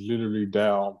stocks literally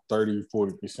down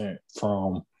 30-40%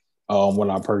 from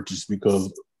when I purchased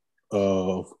because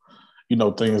of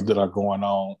things that are going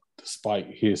on despite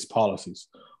his policies.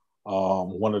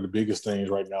 One of the biggest things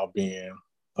right now being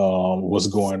what's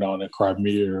going on in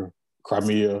Crimea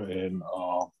and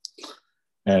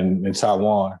in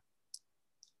Taiwan.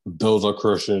 Those are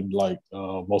crushing like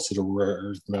most of the rare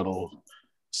earth metal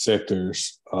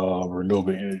sectors,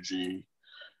 renewable energy,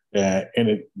 and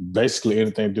it basically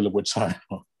anything dealing with China.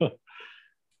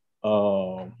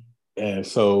 And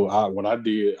so what I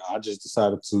did, I just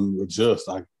decided to adjust.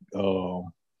 I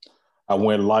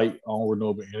went light on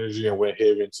renewable energy and went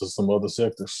heavy into some other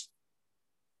sectors.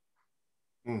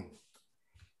 Go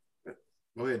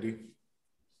ahead, D.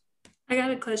 I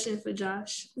got a question for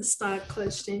Josh, a stock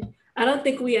question. I don't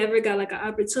think we ever got like an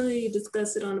opportunity to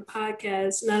discuss it on the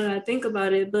podcast, now that I think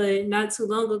about it, but not too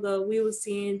long ago, we were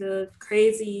seeing the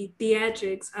crazy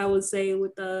theatrics, I would say,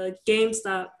 with the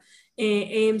GameStop and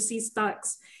AMC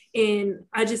stocks. And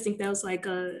I just think that was like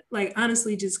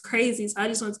honestly just crazy. So I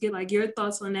just want to get like your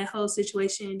thoughts on that whole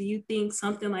situation. Do you think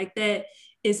something like that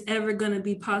is ever going to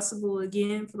be possible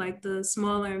again for like the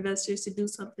smaller investors to do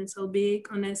something so big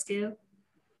on that scale?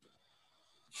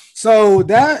 So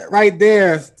that right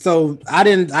there. So I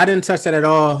didn't touch that at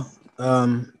all.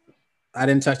 I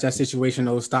didn't touch that situation,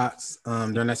 those stocks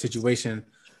during that situation.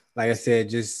 Like I said,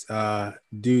 just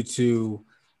due to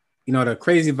the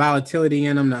crazy volatility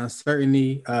in them, the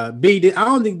uncertainty.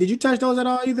 Did you touch those at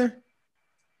all either?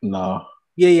 No.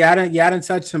 Yeah, I didn't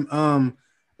touch them.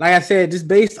 Like I said, just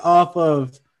based off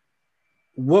of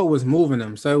what was moving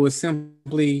them. So it was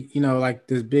simply, like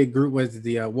this big group was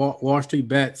the Wall Street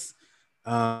bets.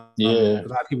 A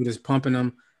lot of people just pumping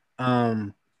them.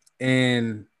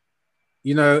 And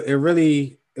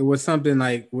it was something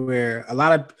like where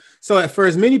for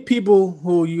as many people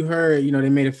who you heard, they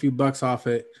made a few bucks off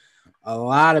it, a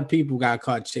lot of people got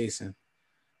caught chasing.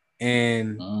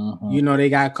 And, they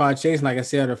got caught chasing, like I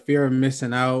said, the fear of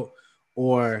missing out,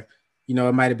 or,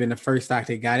 it might have been the first stock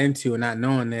they got into and not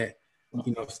knowing that,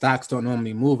 stocks don't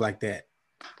normally move like that.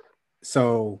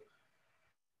 So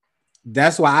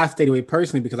that's why I stayed away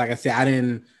personally, because like I said, I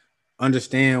didn't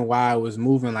understand why it was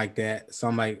moving like that. So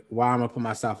I'm like, why am I gonna put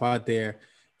myself out there?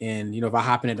 And, if I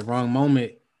hop in at the wrong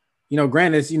moment,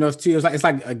 granted, it's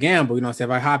like a gamble, so if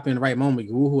I hop in the right moment,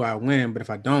 woohoo, I win. But if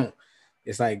I don't,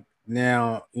 it's like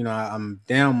now, I'm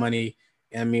down money.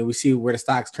 I mean, we see where the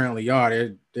stocks currently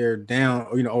are. They're down,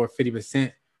 over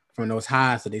 50% from those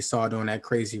highs that they saw during that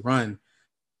crazy run.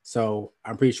 So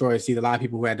I'm pretty sure I see a lot of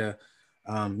people who had to,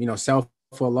 sell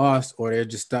for a loss, or they're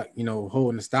just stuck,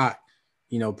 holding the stock,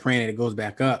 praying that it goes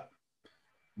back up.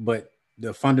 But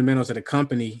the fundamentals of the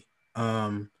company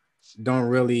don't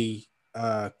really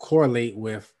correlate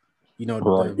with,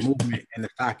 right. the movement in the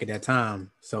stock at that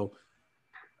time. So,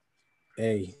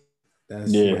 hey,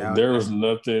 that's there was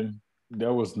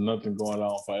nothing going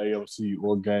on for AMC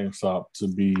or GameStop to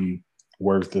be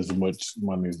worth as much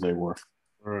money as they were.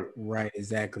 Right,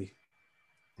 exactly.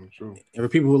 True. And for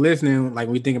people who are listening, like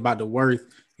when we think about the worth,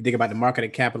 you think about the market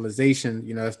capitalization,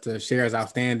 you know, it's the shares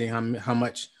outstanding,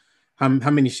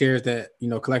 how many shares that, you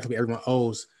know, collectively everyone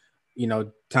owes, you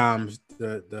know, times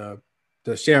the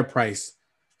share price.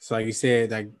 So like you said,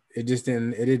 like it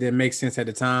didn't make sense at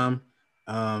the time.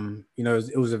 You know,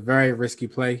 it was a very risky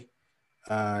play.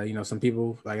 You know, some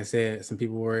people, like I said, some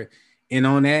people were in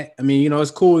on that. I mean, you know, it's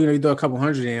cool, you know, you throw a couple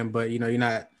hundred in, but you know, you're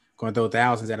not going to throw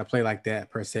thousands at a play like that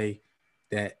per se,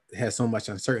 that has so much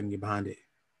uncertainty behind it.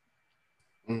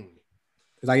 It's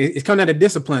like it's coming out of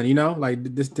discipline, you know, like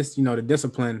this, you know, the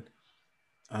discipline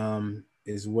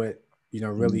is what, you know,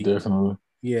 really definitely.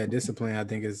 Yeah, discipline I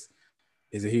think is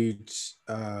a huge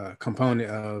component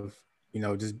of, you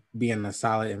know, just being a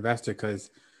solid investor, because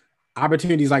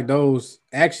opportunities like those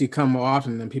actually come more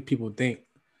often than people think.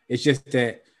 It's just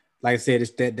that, like I said,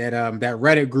 it's that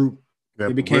Reddit group,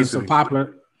 it became so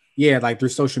popular. Yeah, like through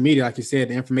social media, like you said,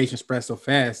 the information spread so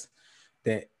fast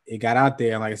that it got out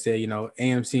there. And like I said, you know,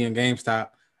 AMC and GameStop,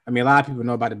 I mean, a lot of people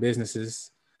know about the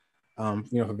businesses, you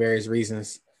know, for various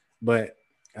reasons. But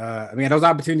I mean, those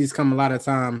opportunities come a lot of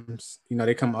times, you know,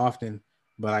 they come often.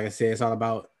 But like I said, it's all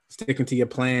about sticking to your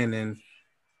plan and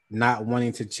not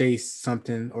wanting to chase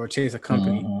something or chase a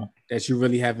company that you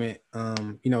really haven't,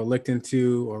 you know, looked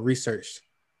into or researched.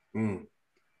 And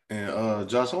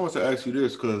Josh, I want to ask you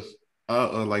this because,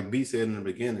 like B said in the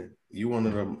beginning, you're one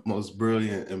of the most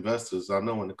brilliant investors I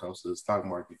know when it comes to the stock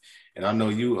market, and I know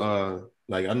you, I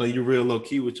know you're real low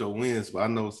key with your wins, but I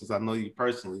know since I know you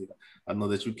personally, I know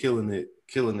that you're killing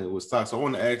it with stocks. So I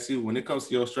want to ask you, when it comes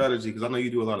to your strategy, because I know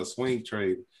you do a lot of swing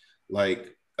trade,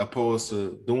 like opposed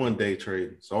to doing day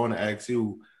trading. So I want to ask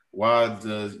you, why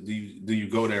do you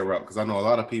go that route? Because I know a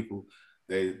lot of people.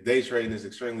 Day trading is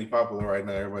extremely popular right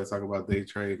now. Everybody's talking about day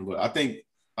trading, but I think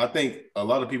a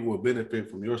lot of people will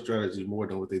benefit from your strategy more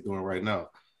than what they're doing right now.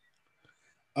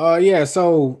 Yeah.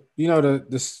 So you know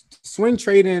the swing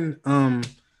trading,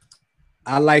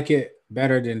 I like it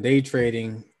better than day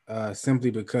trading,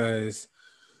 simply because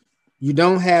you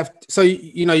don't have. So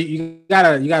you know you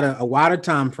got a wider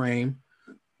time frame.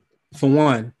 For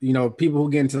one, you know, people who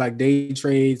get into like day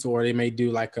trades, or they may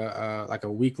do like a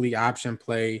weekly option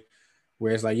play,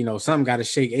 where it's like, you know, something got to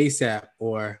shake ASAP,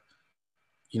 or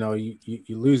you know,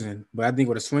 you're losing. But I think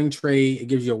with a swing trade, it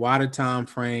gives you a wider time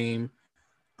frame.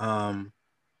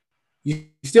 You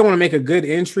still want to make a good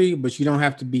entry, but you don't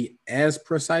have to be as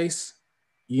precise,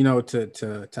 you know,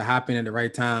 to hop in at the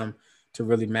right time to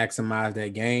really maximize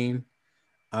that gain.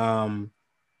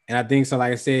 And I think so,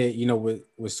 like I said, you know,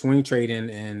 with swing trading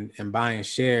and buying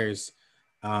shares,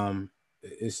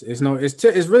 it's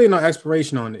really no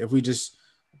expiration on it. If we just,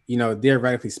 you know,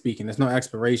 theoretically speaking, there's no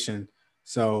expiration.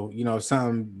 So, you know, if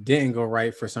something didn't go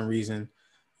right for some reason,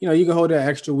 you know, you can hold that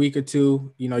extra week or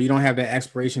two. You know, you don't have that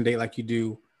expiration date like you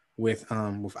do with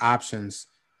options,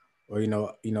 or you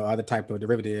know other type of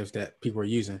derivatives that people are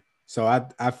using. So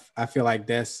I feel like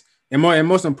that's, and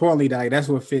most importantly, that like, that's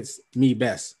what fits me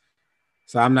best.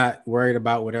 So I'm not worried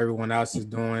about what everyone else is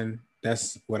doing.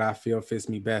 That's what I feel fits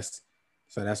me best.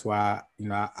 So that's why, you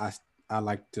know, I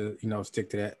like to, you know, stick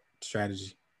to that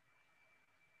strategy.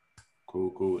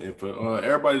 Cool. And for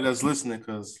everybody that's listening,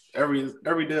 because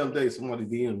every damn day somebody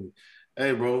DM me,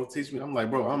 hey bro, teach me. I'm like,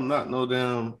 bro, I'm not no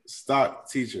damn stock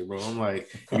teacher, bro. I'm like,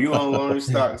 if you want to learn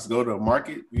stocks, go to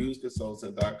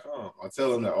marketviewsconsultant.com. I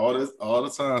tell them that all the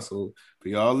time. So for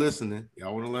y'all listening,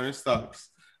 y'all want to learn stocks,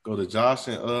 go to Josh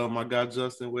and my guy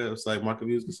Justin website,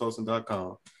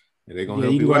 marketviewsconsultant.com. And they're gonna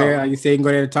help you can you go out. there, like you say, you can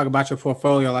go there to talk about your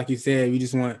portfolio. Like you said, you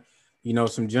just want, you know,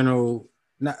 some general,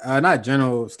 not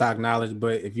general stock knowledge,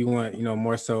 but if you want, you know,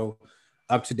 more so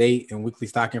up to date and weekly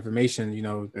stock information, you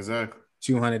know, exactly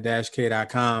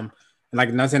 200-k.com. And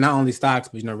like not saying not only stocks,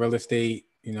 but you know, real estate,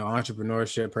 you know,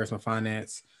 entrepreneurship, personal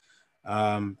finance.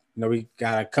 You know, we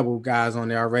got a couple of guys on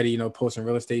there already, you know, posting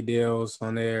real estate deals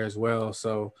on there as well.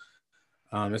 So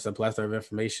it's a plethora of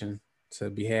information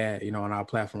to be had, you know, on our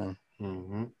platform.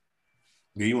 Mm-hmm.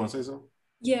 Do you want to say something?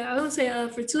 Yeah, I would say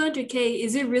for 200K,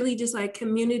 is it really just like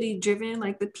community driven?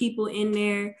 Like the people in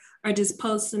there are just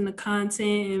posting the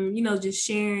content and, you know, just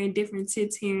sharing different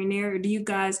tips here and there? Or do you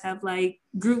guys have like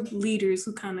group leaders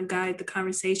who kind of guide the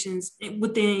conversations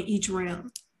within each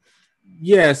realm?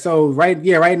 Yeah. So right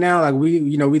now, like we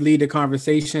lead the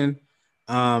conversation.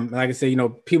 Like I said, you know,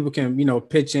 people can, you know,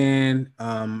 pitch in.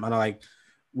 I know like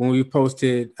when we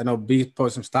posted, I know B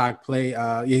posted some stock play.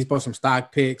 He posted some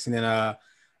stock picks, and then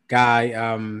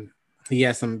guy, he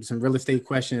has some real estate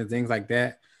questions, things like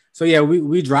that. So yeah,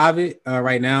 we drive it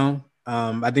right now.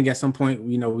 I think at some point,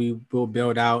 you know, we will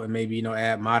build out and maybe, you know,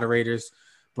 add moderators.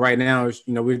 But right now,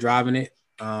 you know, we're driving it.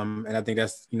 And I think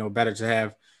that's, you know, better to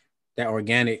have that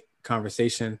organic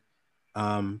conversation.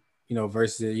 You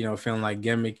versus, feeling like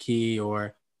gimmicky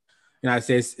or, I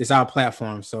say it's our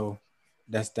platform. So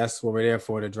that's what we're there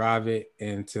for, to drive it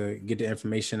and to get the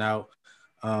information out.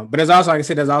 But there's also, like I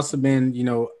said, there's also been,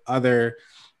 other,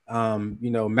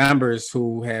 members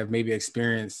who have maybe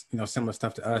experienced, similar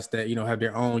stuff to us that, have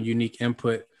their own unique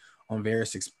input on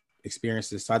various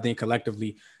experiences. So I think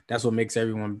collectively, that's what makes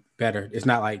everyone better. It's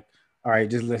not like, all right,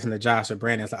 just listen to Josh or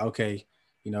Brandon. It's like, okay,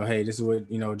 hey, this is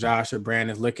what, Josh or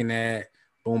Brandon's looking at,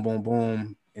 boom, boom,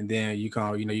 boom. And then you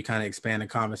kind of expand the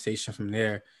conversation from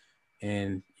there,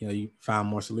 and, you find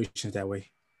more solutions that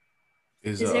way.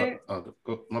 Is there,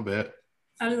 my bad.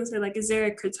 I was gonna say, like, is there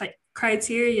a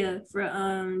criteria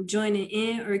for joining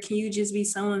in, or can you just be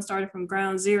someone started from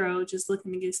ground zero, just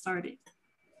looking to get started?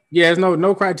 Yeah, there's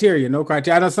no criteria. I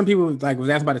know some people like was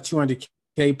asked about the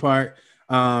 200K part.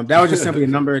 That was just simply a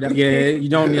number. You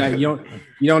don't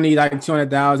need like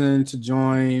 200,000 to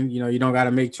join. You don't got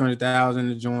to make 200,000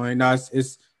 to join. No,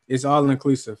 it's all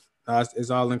inclusive. It's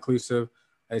all inclusive.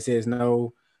 Like I said, it's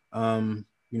no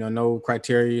no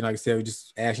criteria. Like I said, we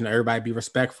just ask everybody be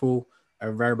respectful of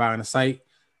everybody on the site,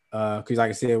 because like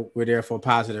I said, we're there for a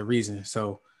positive reason.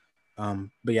 So, but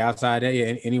yeah, outside that,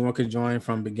 yeah, anyone could join,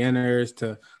 from beginners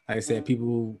to, like I said,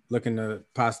 people looking to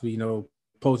possibly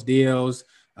post deals.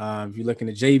 If you're looking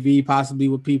to JV possibly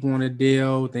with people on a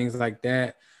deal, things like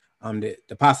that,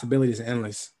 the possibilities are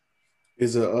endless.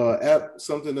 Is a app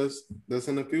something that's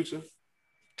in the future?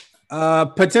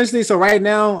 Potentially. So right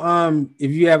now,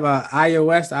 if you have an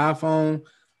iOS iPhone,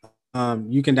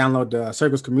 you can download the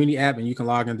Circles Community app and you can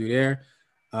log in through there.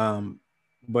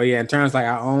 But yeah, in terms of like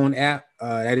our own app,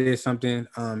 that is something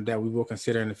that we will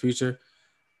consider in the future.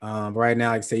 But right now,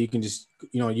 like I say, you can just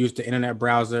use the internet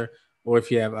browser, or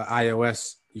if you have an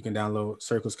iOS, you can download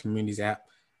Circles Communities app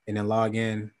and then log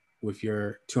in with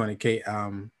your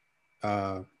 200K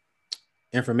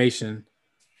information,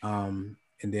 and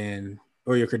then,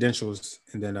 or your credentials,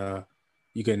 and then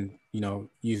you can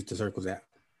use the Circles app.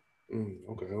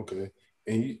 Okay.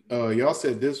 And y'all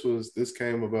said this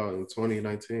came about in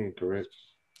 2019, correct?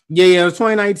 Yeah, it was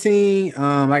 2019.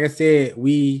 Like I said,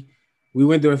 we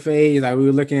went through a phase. Like, we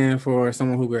were looking for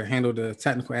someone who could handle the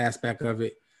technical aspect of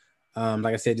it.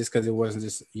 Like I said, just because it wasn't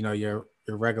just your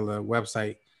regular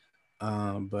website.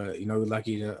 But we're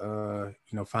lucky to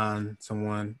find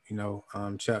someone,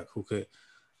 Chuck, who could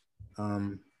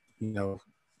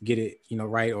get it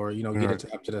right, or get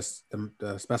it up to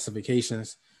the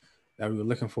specifications that we were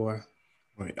looking for.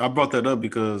 Right. I brought that up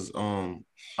because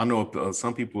I know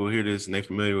some people hear this and they're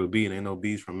familiar with B, and they know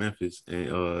B's from Memphis,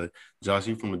 and Josh,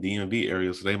 you from the DMV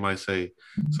area, so they might say,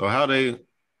 so how they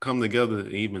come together to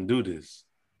even do this?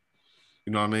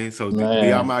 You know what I mean? So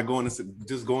y'all might going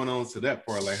on to that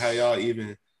part, like how y'all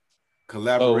even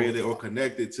collaborated or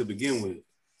connected to begin with.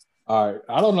 All right,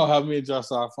 I don't know how me and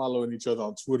Josh are following each other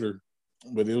on Twitter,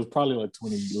 but it was probably like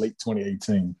late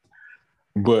 2018.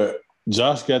 But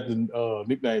Josh got the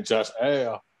nickname Josh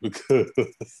Al because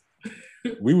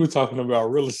we were talking about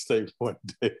real estate one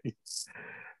day,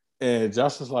 and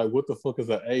Josh was like, "What the fuck is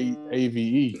an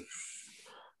AVE?"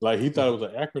 Like, he thought it was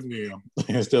an acronym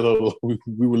instead of we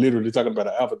were literally talking about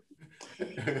an alphabet.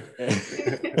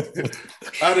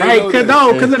 Right?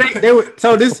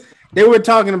 Because they were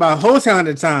talking about wholesaling at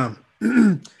the time.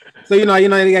 So you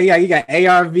got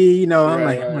ARV. I'm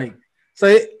like. So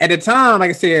at the time,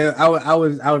 like I said, I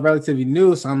was relatively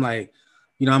new, so I'm like,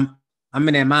 I'm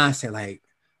in that mindset, like,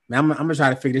 man, I'm gonna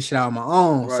try to figure this shit out on my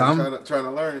own. Right, so I'm trying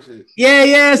to learn shit.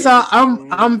 Yeah. So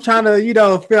I'm trying to,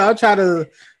 I'm trying to,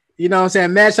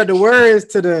 match up the words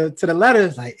to the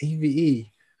letters, like AVE.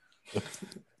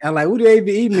 I'm like, what do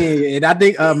AVE mean? And I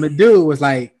think Medu was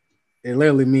like, it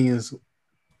literally means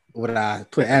what I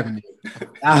put avenue.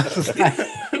 I was like,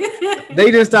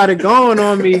 they just started going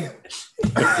on me.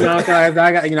 I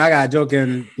got a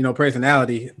joking,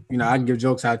 personality. I can give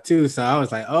jokes out too. So I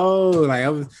was like,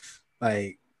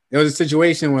 it was a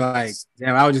situation where, like,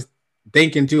 damn, I was just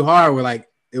thinking too hard. Where, like,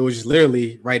 it was just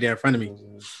literally right there in front of me.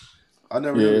 I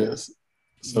never knew this.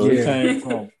 So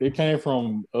it came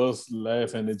from us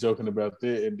laughing and joking about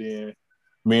that, and then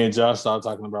me and Josh started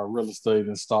talking about real estate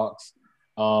and stocks.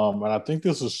 And I think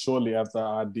this was shortly after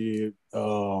I did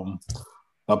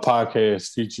a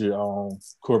podcast feature on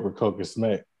corporate coke and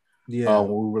smack. Yeah,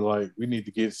 we were like, we need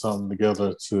to get something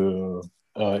together to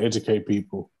educate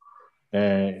people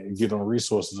and get them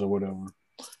resources or whatever.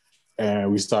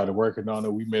 And we started working on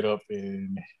it. We met up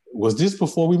was this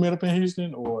before we met up in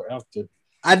Houston or after?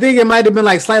 I think it might have been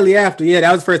like slightly after. Yeah,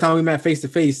 that was the first time we met face to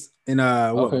face in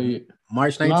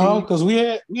March 19th. No, because we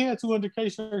had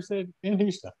 200K shirts in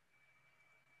Houston,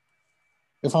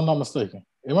 if I'm not mistaken.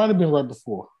 It might have been right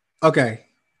before. Okay.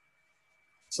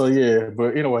 So yeah,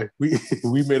 but anyway, we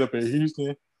we met up in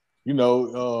Houston. You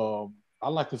know, I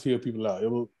like to feel people out.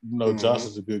 Josh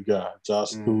is a good guy.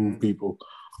 Josh cool people.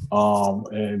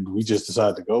 And we just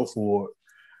decided to go for it.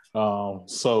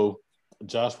 So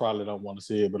Josh probably don't want to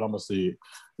say it, but I'm gonna say it.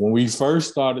 When we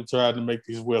first started trying to make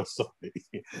this website,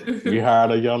 we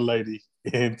hired a young lady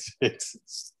in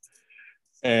Texas,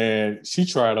 and she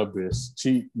tried her best.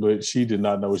 But she did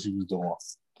not know what she was doing,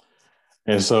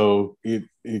 and so it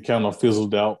kind of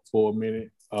fizzled out for a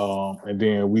minute. And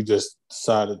then we just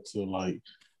decided to like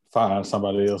find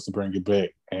somebody else to bring it back,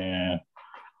 and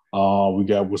we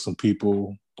got with some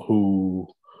people who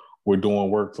were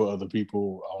doing work for other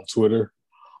people on Twitter.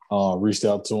 Reached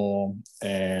out to them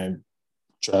and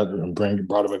tried to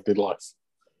brought it back to life.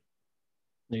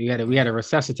 We had to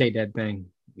resuscitate that thing.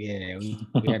 Yeah, we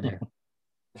had to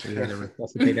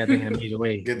resuscitate that thing in a major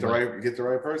way. Get the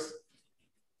right person,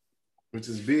 which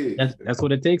is big. That's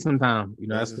what it takes sometimes.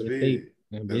 That's what it takes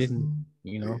in business.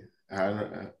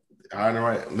 Finding the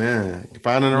right man,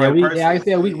 finding the right person. Yeah, like I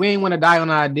said, we ain't want to die on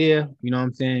an idea. You know what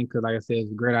I'm saying? Because like I said,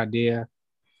 it's a great idea.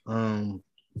 And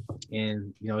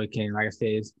it can, like I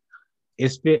said,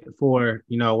 it's fit for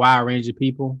a wide range of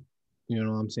people. You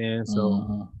know what I'm saying?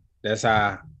 So that's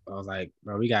how I was like,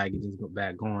 bro, we gotta get this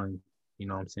back going. You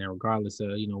know what I'm saying? Regardless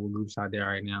of what groups out there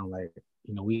right now, like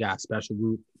we got a special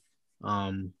group,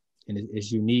 and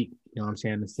it's unique. You know what I'm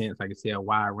saying? In the sense, like I said, a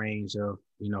wide range of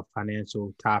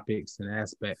financial topics and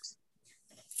aspects.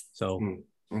 So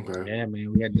yeah,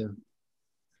 man, we had to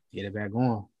get it back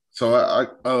on. So I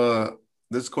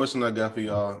this question I got for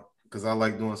y'all, because I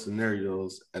like doing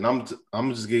scenarios, and I'm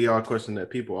just give y'all a question that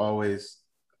people always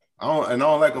I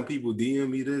don't like when people DM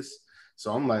me this,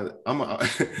 so I'm like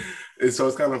so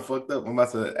it's kind of fucked up. I'm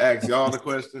about to ask y'all the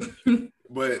question,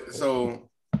 but so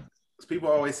people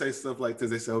always say stuff like this.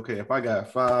 They say, okay, if I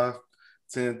got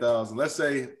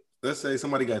 $10,000, let's say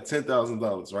somebody got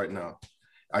 $10,000 right now.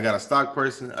 I got a stock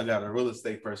person, I got a real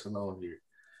estate person on here.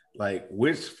 Like,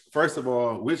 first of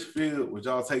all, which field would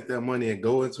y'all take that money and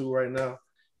go into right now?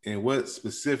 And what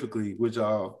specifically would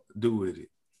y'all do with it?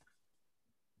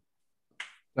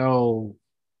 So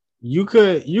you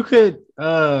could use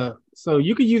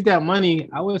that money.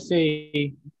 I would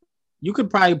say you could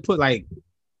probably put like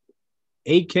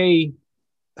 $8,000,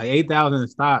 like 8,000 in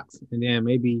stocks, and then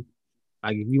maybe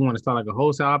like if you want to start like a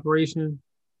wholesale operation,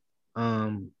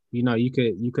 you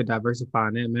could diversify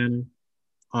in that manner.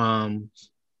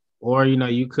 Or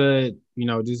you could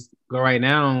just go right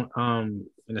now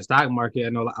in the stock market. I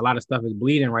know a lot of stuff is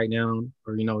bleeding right now,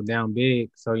 or down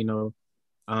big. So you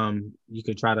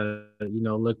could try to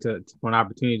look for an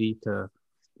opportunity to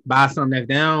buy something that's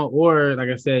down, or like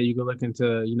I said, you could look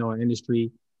into an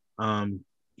industry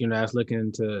that's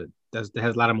looking to that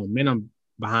has a lot of momentum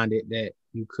behind it that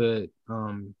you could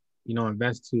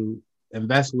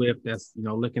invest with, that's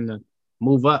looking to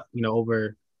move up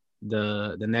over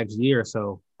the next year or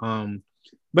so.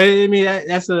 But I mean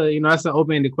that's an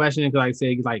open-ended question, because like I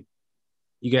said, like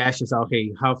you can ask yourself,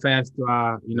 okay, how fast do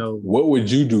I what would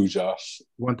you do, Josh?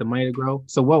 Want the money to grow?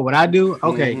 So what would I do?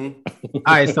 Okay. All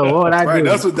right, so what would I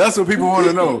do? That's what people want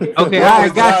to know. Okay, all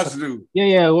right, Josh do.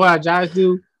 Yeah, what would Josh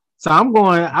do? So I'm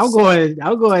going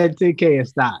 10K in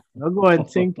stock. I'm going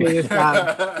 10K in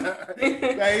stock.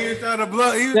 He was trying to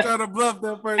bluff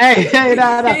that person. Hey,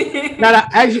 no.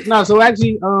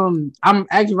 Actually, I'm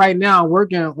actually right now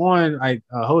working on like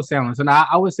wholesaling. So now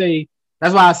I would say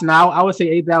that's why I would say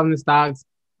 8,000 in stocks.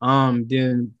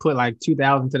 Then put like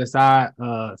 2,000 to the side.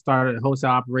 Start a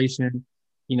wholesale operation.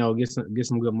 Get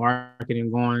some good marketing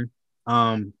going.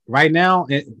 Right now,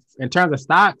 in terms of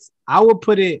stocks, I would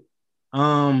put it in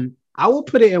one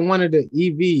of the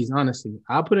EVs. Honestly,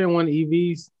 I'll put it in one of the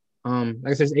EVs.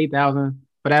 Like I said, it's 8,000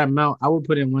 for that amount. I would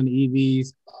put it in one of the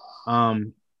EVs.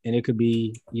 And it could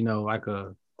be like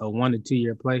a 1 to 2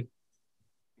 year play.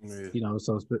 Yeah.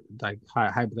 So it's like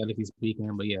hypothetically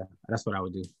speaking, but yeah, that's what I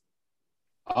would do.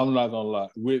 I'm not gonna lie.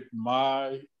 With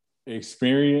my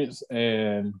experience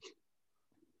and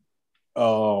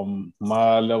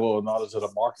my level of knowledge of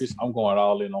the markets, I'm going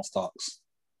all in on stocks.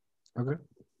 Okay.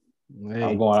 Hey,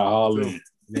 I'm going all in.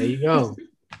 There you go.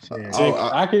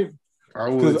 I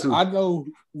would too. I know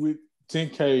with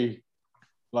 10K,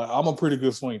 like I'm a pretty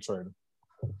good swing trader.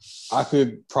 I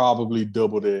could probably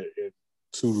double that in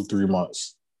 2 to 3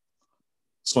 months.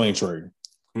 Swing trading.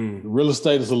 Real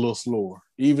estate is a little slower,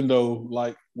 even though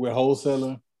like with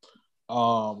wholesaling,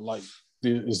 like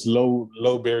it's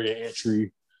low barrier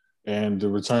entry, and the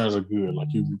returns are good. Like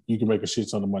you can make a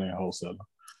shit ton of money in wholesaling.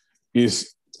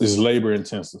 It's labor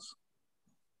intensive.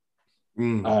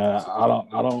 I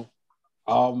don't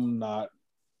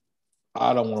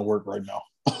want to work right now.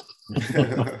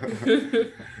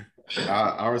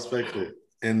 I respect it.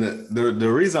 And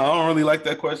the reason I don't really like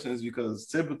that question is because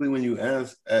typically when you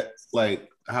ask like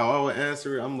how I would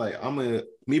answer it, I'm like,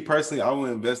 me personally, I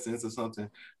would invest into something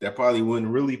that probably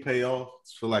wouldn't really pay off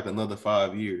for like another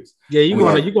 5 years. Yeah, you go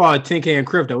on 10K in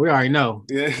crypto. We already know.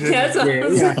 Yeah, that's what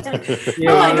I'm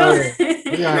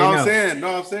saying.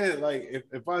 No, I'm I'm saying like if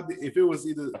it was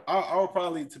either I'll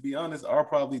probably, to be honest, I'll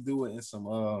probably do it in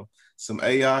some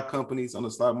AI companies on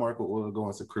the stock market or go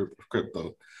into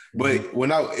crypto. But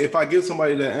if I give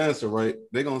somebody that answer, right,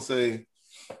 they're gonna say,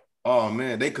 oh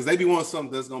man, because they be wanting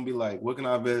something that's gonna be like, what can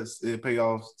I invest? It pay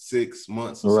off 6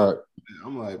 months. Right.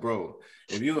 I'm like, bro,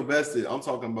 if you invested, I'm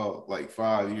talking about like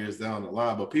 5 years down the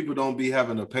line. But people don't be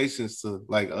having the patience to,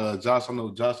 like Josh. I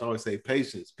know Josh always say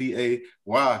patience, PAY.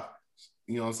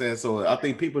 You know what I'm saying? So I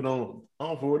think people don't,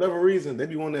 for whatever reason, they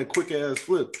be wanting that quick ass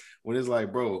flip when it's like,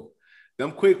 bro,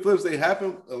 them quick flips, they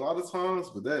happen a lot of times,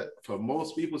 but that for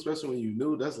most people, especially when you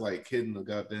new, that's like hitting the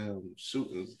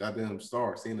goddamn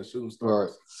star, seeing the shooting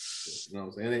stars. Right. You know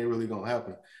what I'm saying? It ain't really gonna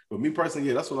happen. But me personally,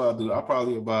 yeah, that's what I'll do. I'll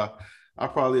probably buy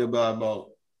about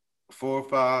 4 or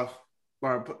 5,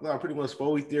 pretty much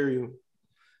 4 Ethereum,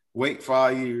 wait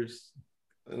 5 years,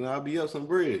 and I'll be up some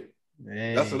bread.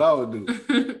 Man. That's what I would do.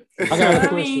 I got a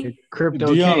question.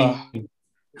 Crypto Deanna,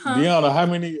 how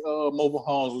many mobile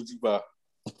homes would you buy?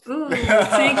 Ooh,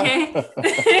 10K.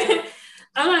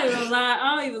 I'm not even gonna lie,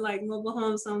 I don't even like mobile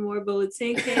homes anymore, but with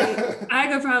 10K, I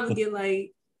could probably get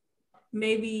like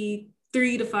maybe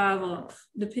 3 to 5 off,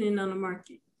 depending on the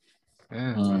market.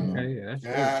 Okay,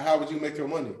 yeah. How would you make your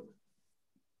money?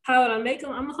 How would I make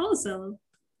them? I'm a wholesaler.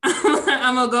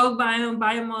 I'm gonna go buy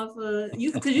them off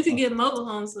because you can get mobile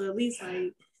homes for at least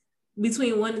like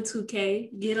between 1 and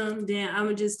 2K. Get them, then I'm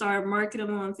gonna just start marketing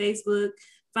them on Facebook.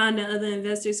 Finding other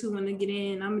investors who want to get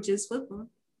in, I'm gonna just flip them,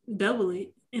 double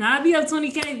it, and I'd be up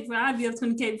 20K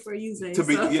before you say.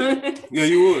 Yeah,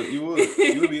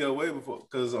 you would be up way before.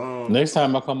 Because next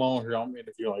time I come on here, I'm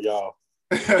interviewing y'all.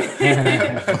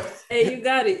 Hey, you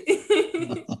got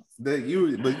it. But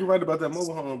you're right about that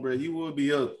mobile home, bro. You would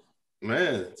be up,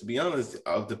 man. To be honest,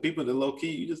 of the people that low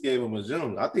key, you just gave them a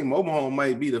gem. I think mobile home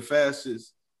might be the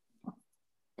fastest.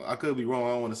 I could be wrong. I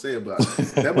don't want to say it, but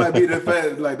that might be the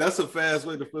fast. Like that's a fast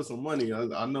way to put some money.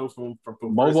 I know from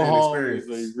mobile home experience.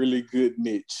 Is a really good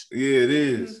niche. Yeah, it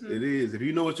is. Mm-hmm. It is. If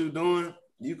you know what you're doing,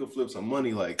 you can flip some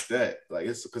money like that. Like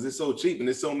it's because it's so cheap and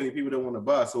there's so many people that want to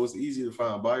buy, so it's easy to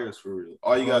find buyers for real.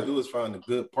 All you gotta do is find a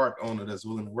good park owner that's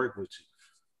willing to work with you.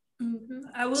 Mm-hmm.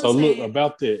 I will so look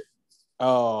about that.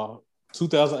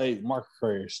 2008 market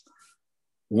crash.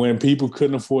 When people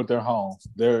couldn't afford their homes,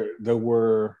 there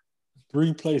were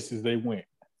 3 places they went: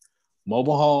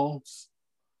 mobile homes,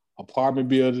 apartment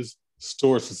buildings,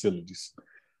 storage facilities.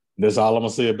 That's all I'm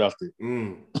gonna say about that.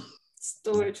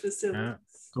 Storage facility. Yeah.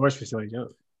 Storage facility,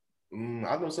 yeah.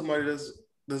 I know somebody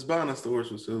that's buying a storage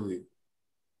facility.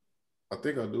 I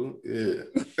think I do. Yeah.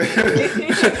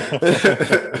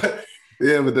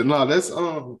 Yeah, but that's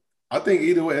I think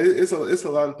either way, it's a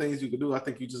lot of things you can do. I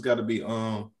think you just got to be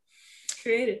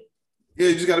creative. Yeah,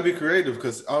 you just got to be creative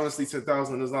because honestly,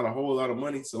 10,000 is not a whole lot of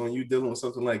money. So when you're dealing with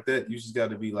something like that, you just got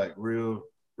to be like real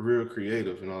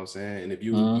creative. You know what I'm saying? And if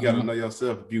you got to know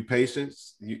yourself, if you patient,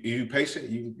 you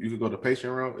can go the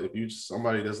patient route. If you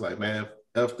somebody that's like, man,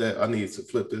 F that, I need to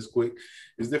flip this quick.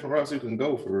 There's different routes you can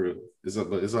go for real. It's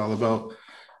all about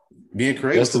being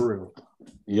creative for real.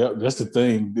 Yep, that's the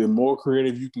thing. The more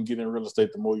creative you can get in real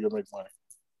estate, the more you'll make money.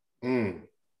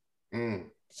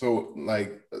 So,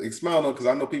 like, expound on, because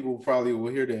I know people probably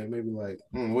will hear that and maybe like,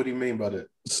 what do you mean by that?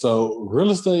 So, real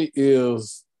estate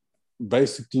is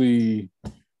basically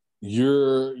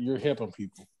you're helping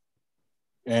people,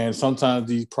 and sometimes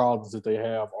these problems that they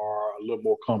have are a little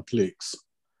more complex.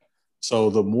 So,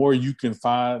 the more you can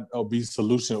find or be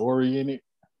solution oriented,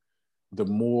 the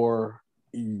more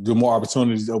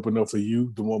opportunities open up for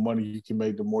you, the more money you can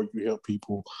make, the more you help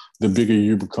people, the bigger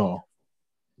you become.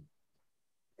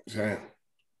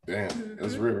 Damn,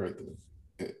 that's real right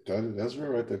there. That's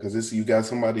real right there. Because you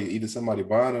got either somebody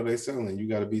buying or they selling. You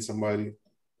got to be somebody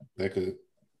that could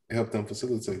help them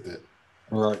facilitate that.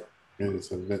 Right. Yeah,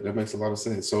 so that makes a lot of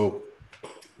sense. So,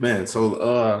 man,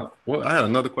 well, I had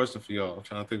another question for y'all. I'm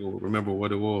trying to remember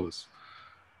what it was.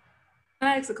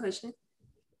 I asked a question.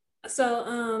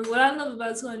 So, what I love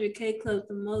about 200K Club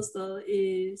the most though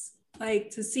is like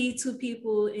to see 2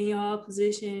 people in y'all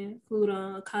position who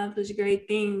don't accomplish great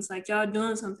things, like y'all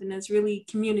doing something that's really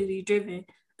community driven,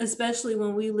 especially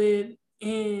when we live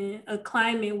in a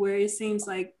climate where it seems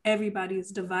like everybody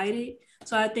is divided.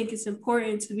 So I think it's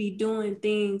important to be doing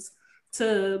things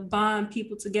to bond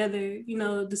people together, you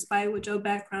know, despite what your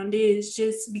background is,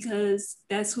 just because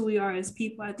that's who we are as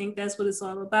people. I think that's what it's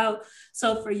all about.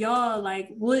 So for y'all, like,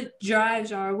 what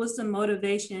drives y'all? What's the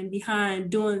motivation behind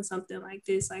doing something like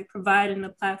this, like providing a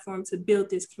platform to build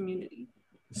this community?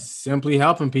 Simply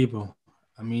helping people.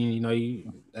 I mean, you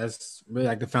know, that's really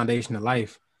like the foundation of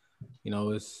life. You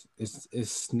know, it's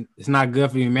not good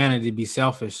for humanity to be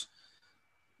selfish.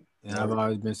 And I've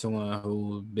always been someone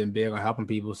who's been big on helping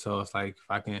people. So it's like, if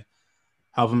I can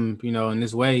help them, you know, in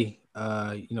this way,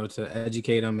 you know, to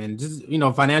educate them, and just, you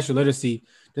know, financial literacy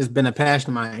just been a passion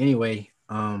of mine anyway.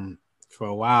 For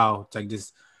a while, it's like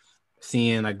just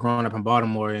seeing, like, growing up in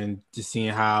Baltimore and just seeing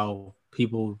how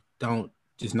people don't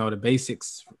just know the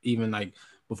basics, even like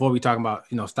before we talk about,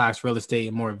 you know, stocks, real estate,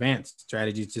 and more advanced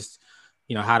strategies, just,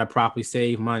 you know, how to properly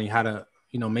save money, how to,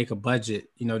 you know, make a budget,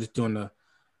 you know, just doing the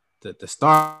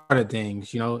start of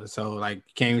things, you know. So like,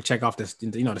 you can't even check off this,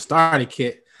 you know, the starter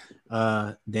kit,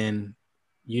 then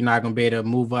you're not gonna be able to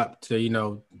move up to, you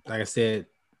know, like I said,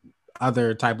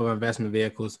 other type of investment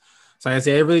vehicles. So like I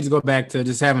said, it really just go back to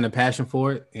just having a passion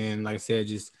for it, and like I said,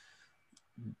 just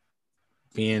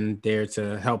being there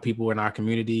to help people in our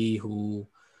community who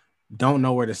don't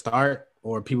know where to start,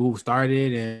 or people who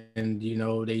started and you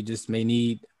know, they just may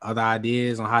need other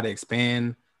ideas on how to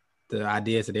expand the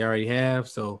ideas that they already have.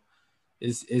 So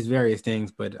it's various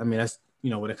things, but I mean, that's, you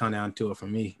know, what it comes down to it for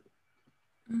me.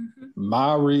 Mm-hmm.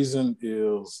 My reason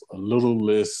is a little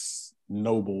less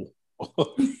noble.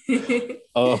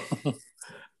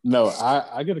 No,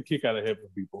 I get a kick out of helping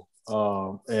people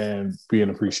and being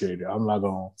appreciated. I'm not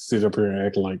gonna sit up here and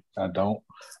act like I don't.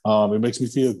 It makes me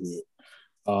feel good.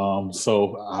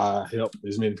 So I help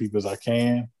as many people as I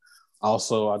can.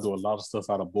 Also, I do a lot of stuff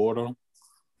out of boredom.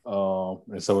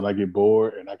 And so when I get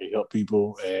bored and I can help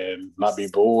people and not be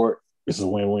bored, it's a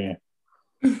win-win.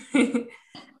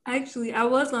 Actually, I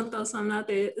was gonna throw something out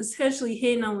there, especially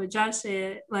hitting on what Josh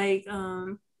said, like,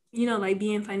 you know, like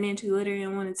being financially literate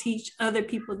and want to teach other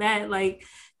people that, like,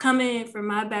 coming from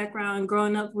my background,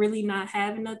 growing up really not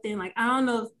having nothing, like, I don't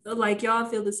know if like y'all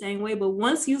feel the same way, but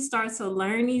once you start to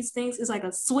learn these things, it's like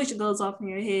a switch goes off in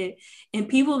your head. And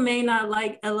people may not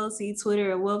like LLC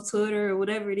Twitter or Wealth Twitter or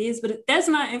whatever it is, but that's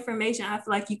not information I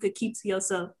feel like you could keep to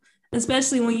yourself,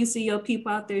 especially when you see your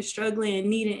people out there struggling and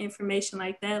needing information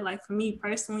like that. Like, for me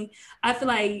personally, I feel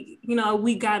like, you know,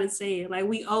 we gotta say it. Like,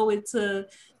 we owe it to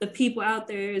the people out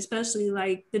there, especially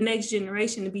like the next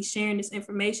generation, to be sharing this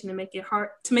information to make it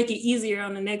easier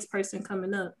on the next person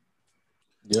coming up.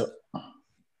 Yep.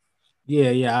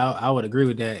 Yeah, I would agree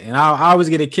with that. And I always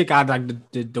get a kick out of like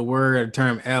the word or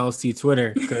term LLC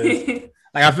Twitter, because like,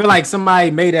 I feel like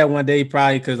somebody made that one day,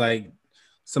 probably because like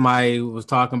somebody was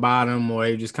talking about them, or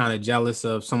they were just kind of jealous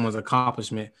of someone's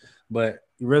accomplishment. But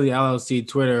really, LLC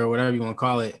Twitter, or whatever you want to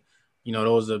call it, you know,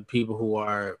 those are people who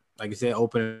are, like I said,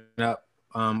 opening up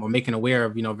or making aware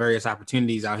of, you know, various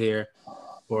opportunities out here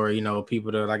for, you know,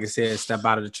 people to, like I said, step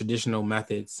out of the traditional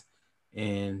methods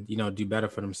and, you know, do better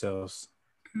for themselves.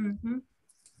 Mm-hmm.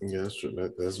 Yeah, that's true.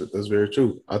 That's very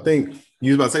true. I think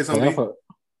you was about to say something.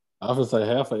 I was say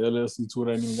half of LLC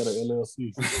Twitter ain't even got an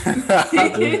LLC.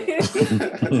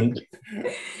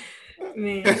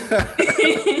 Man.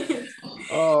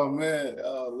 Oh man,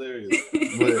 hilarious.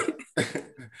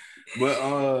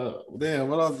 But damn,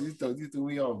 what else you think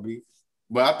we all be?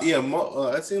 But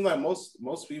it seems like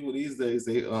most people these days,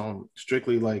 they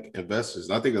strictly like investors.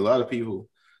 And I think a lot of people,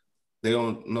 they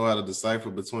don't know how to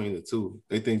decipher between the two.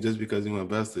 They think just because you're an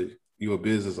investor, you're a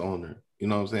business owner. You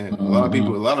know what I'm saying? Mm-hmm. A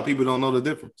lot of people don't know the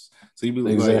difference. So you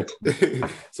be exactly.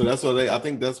 Like, so that's why I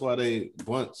think that's why they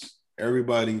bunch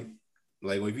everybody.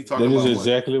 Like, if you talk that about is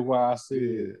exactly why I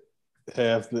said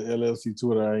half the LLC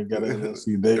Twitter ain't got an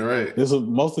LLC. They right.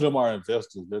 Most of them are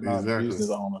investors. They're not business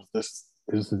owners.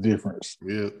 It's the difference.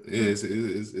 Yeah,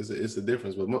 it's a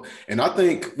difference. But and I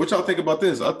think, what y'all think about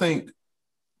this? I think,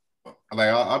 like,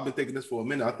 I've been thinking this for a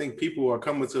minute. I think people are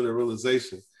coming to the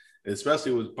realization,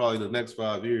 especially with probably the next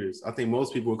 5 years. I think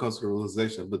most people will come to the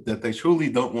realization, but that they truly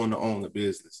don't want to own a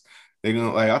business. They're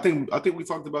gonna, like, I think we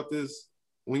talked about this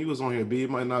when you was on here, B. It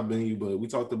might not have been you, but we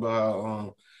talked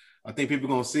about I think people are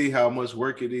gonna see how much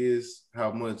work it is,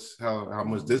 how much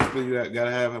discipline you gotta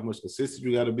have, how much consistent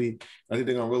you gotta be. I think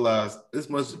they're gonna realize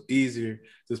it's much easier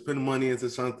to spend money into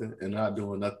something and not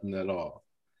doing nothing at all.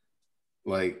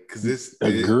 Like, because this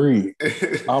agreed.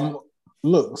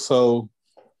 Look, so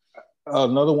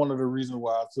another one of the reasons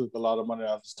why I took a lot of money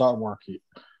out of the stock market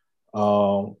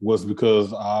was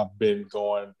because I've been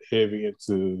going heavy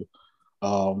into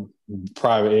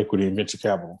private equity and venture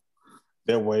capital.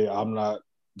 That way, I'm not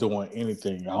doing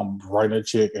anything. I'm writing a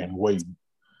check and waiting.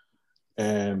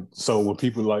 And so when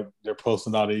people like they're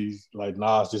posting all these like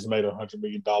Nas just made $100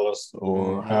 million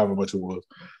or however much it was,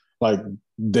 like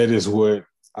that is what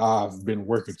I've been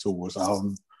working towards.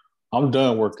 I'm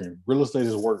done working. Real estate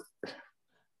is work.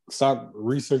 Stock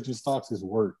researching stocks is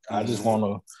work. I just want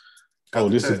to.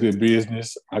 This is good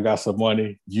business. I got some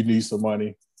money. You need some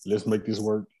money. Let's make this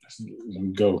work. Let's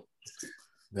go.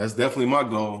 That's definitely my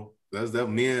goal. That's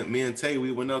definitely me and Tay.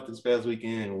 We went out this past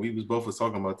weekend. We was both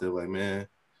talking about that. Like, man,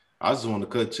 I just want to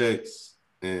cut checks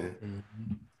and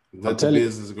let the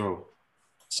business grow.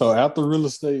 So after real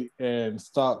estate and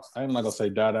stocks, I'm not gonna say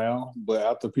die down, but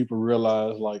after people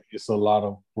realize like it's a lot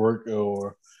of work,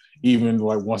 or even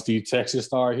like once these taxes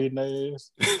start hitting their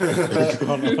ass,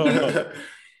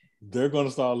 they're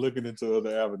gonna start looking into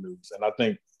other avenues. And I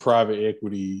think private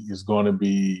equity is going to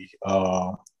be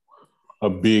a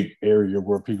big area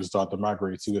where people start to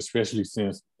migrate to, especially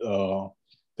since the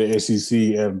SEC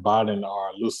and Biden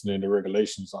are loosening the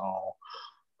regulations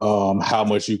on how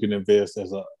much you can invest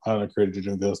as an unaccredited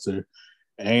investor,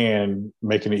 and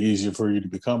making it easier for you to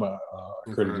become a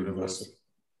accredited investor.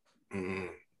 Mm-hmm.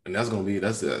 And that's gonna be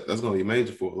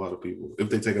major for a lot of people if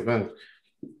they take advantage.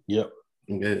 Yep.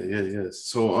 Yeah.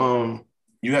 So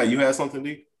you had something,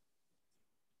 D?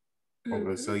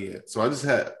 Okay, so yeah. So I just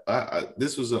had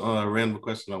this was a random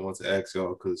question I wanted to ask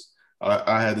y'all, because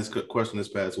I had this question this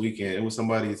past weekend. It was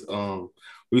somebody's we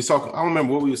was talking. I don't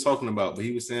remember what we was talking about, but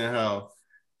he was saying how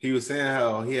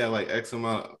he had like X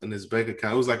amount in his bank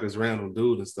account. It was like this random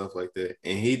dude and stuff like that,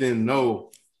 and he didn't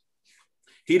know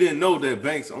that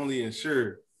banks only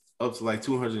insure up to like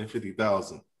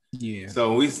 250,000. Yeah.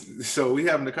 So we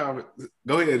having the conversation.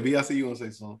 Go ahead, B. I see you want to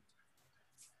say something.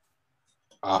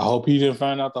 I hope he didn't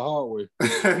find out the hard way.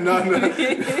 No.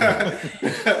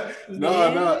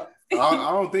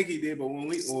 I don't think he did. But when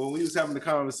we was having the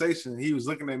conversation, he was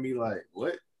looking at me like,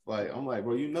 "What?" Like, I'm like,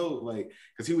 "Bro, you know, like,"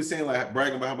 because he was saying like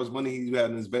bragging about how much money he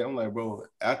had in his bank. I'm like, "Bro,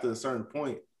 after a certain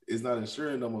point, it's not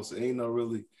insured no more. So it ain't no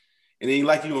really, it ain't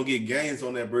like you gonna get gains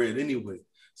on that bread anyway.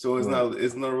 So it's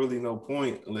not really no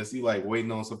point unless you like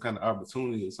waiting on some kind of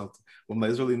opportunity or something. But like,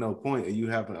 there's really no point in you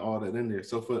having all that in there.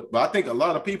 But I think a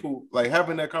lot of people like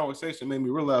having that conversation made me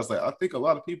realize like I think a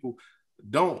lot of people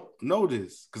don't know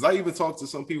this, because I even talked to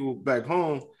some people back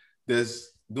home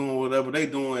that's doing whatever they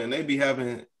doing and they be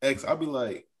having X. I'll be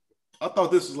like, I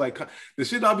thought this was like the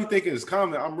shit I be thinking is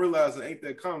common. I'm realizing ain't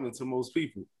that common to most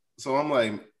people. So I'm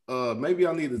like, maybe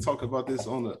I need to talk about this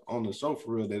on the show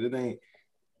for real, that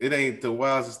it ain't the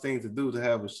wisest thing to do to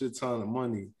have a shit ton of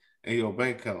money in your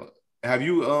bank account. Have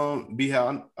you I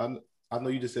know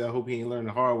you just said I hope he ain't learned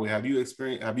the hard way. Have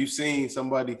you seen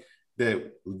somebody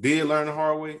that did learn the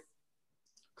hard way?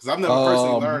 Because I've never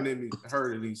personally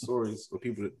heard of these stories of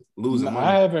people losing money.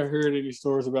 I haven't heard any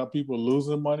stories about people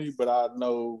losing money, but I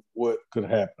know what could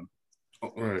happen.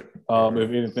 Right. If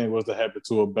anything was to happen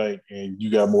to a bank and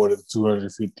you got more than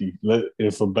 250,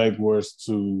 if a bank was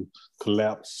to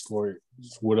collapse for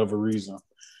whatever reason,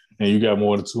 and you got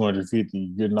more than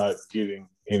 250, you're not getting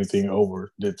anything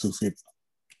over that 250.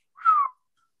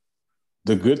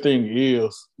 The good thing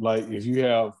is, like, if you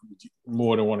have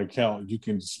more than one account, you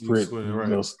can split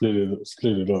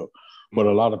it up. But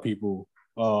a lot of people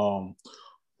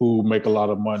who make a lot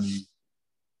of money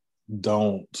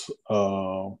don't.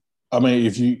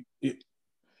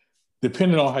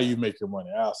 Depending on how you make your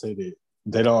money, I'll say that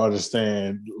they don't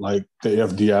understand like the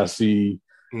FDIC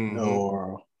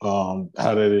or how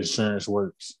that insurance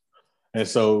works. And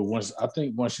so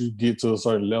once you get to a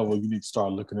certain level, you need to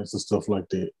start looking into stuff like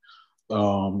that.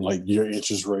 Like your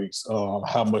interest rates,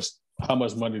 how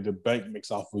much money the bank makes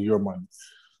off of your money.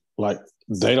 Like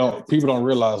people don't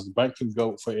realize the bank can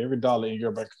go for every dollar in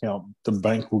your bank account, the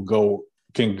bank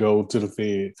can go to the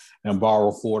Fed and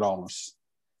borrow $4.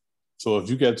 So if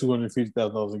you got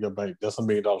 $250,000 in your bank, that's $1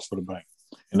 million for the bank,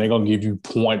 and they're gonna give you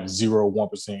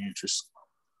 0.01% interest.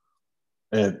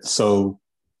 And so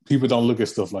people don't look at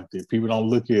stuff like that. People don't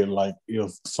look at like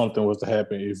if something was to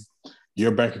happen, if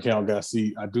your bank account got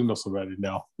seized. I do know somebody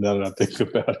now that I think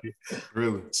about it.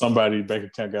 Really? Somebody's bank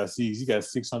account got seized. He got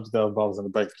 $600,000 in the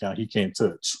bank account he can't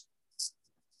touch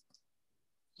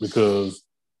because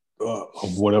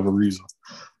of whatever reason.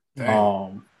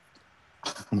 But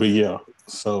yeah,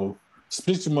 so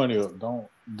split your money up.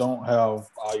 Don't have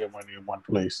all your money in one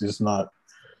place. It's not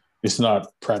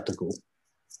practical.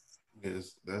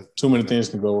 Yes, too many things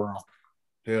can go wrong.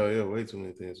 Hell yeah, way too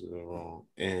many things can go wrong.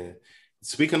 And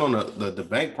speaking on the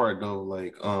bank part though,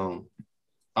 like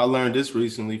I learned this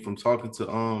recently from talking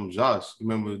to Josh.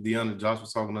 Remember Josh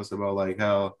was talking to us about like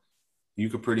how you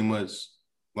could pretty much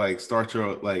like start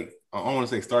your, like, I don't want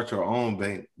to say start your own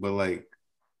bank, but like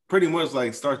pretty much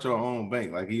like start your own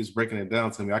bank. Like he was breaking it down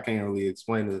to me. I can't really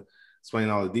explain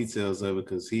all the details of it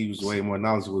because he was way more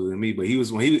knowledgeable than me. But he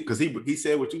was because he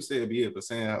said what you said, but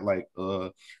saying like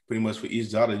pretty much for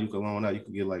each dollar you can loan out, you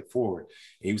can get like 4. And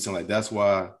he was saying like that's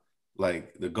why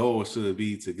like the goal should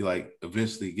be to like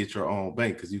eventually get your own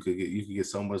bank because you could get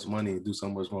so much money and do so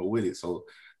much more with it. So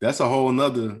that's a whole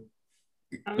nother.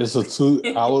 It's a two.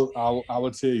 I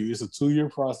would tell you, it's a 2-year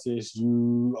process.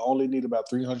 You only need about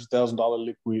 $300,000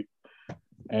 liquid,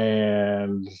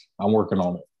 and I'm working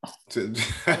on it.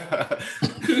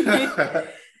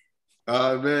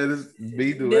 Man, this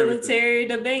me do military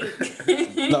debate.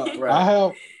 No,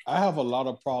 right. I have a lot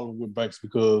of problems with banks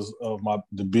because of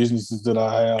the businesses that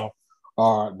I have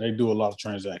they do a lot of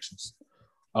transactions,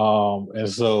 and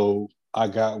so I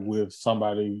got with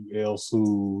somebody else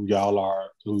who y'all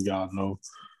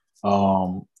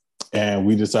know, and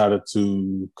we decided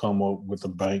to come up with a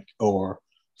bank or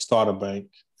start a bank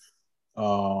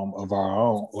of our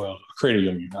own. Well, a credit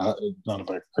union, not a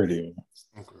bank, credit union.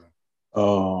 Okay.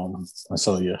 And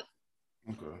so yeah.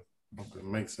 Okay,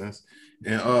 makes sense.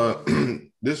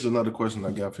 And this is another question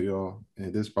I got for y'all,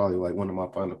 and this is probably like one of my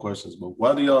final questions. But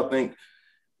why do y'all think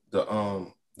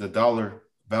the dollar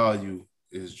value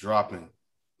is dropping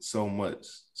so much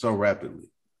so rapidly?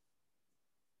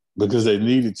 Because they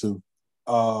needed to.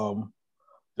 The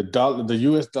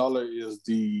US dollar is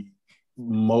the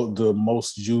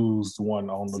most used one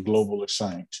on the global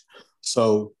exchange.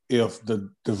 So if the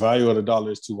value of the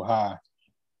dollar is too high,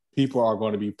 people are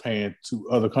going to be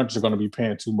other countries are going to be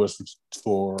paying too much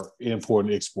for import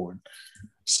and export.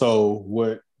 So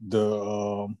what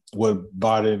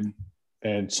Biden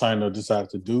and China decided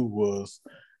to do was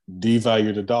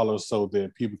devalue the dollar so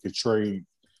that people could trade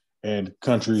and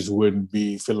countries wouldn't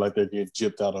feel like they're getting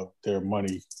gypped out of their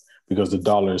money because the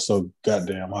dollar is so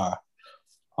goddamn high.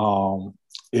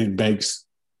 It makes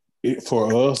it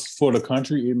for us, for the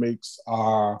country, it makes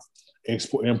our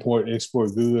import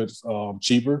goods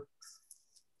cheaper.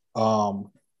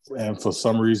 And for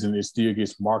some reason, it still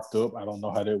gets marked up. I don't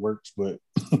know how that works, but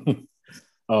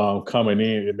coming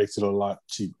in, it makes it a lot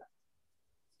cheaper.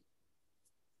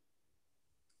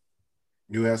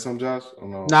 You had some, Josh?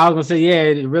 No, I was gonna say, yeah,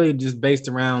 it really just based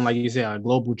around, like you said,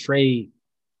 global trade,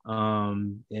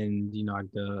 and like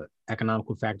the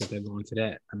economical factors that go into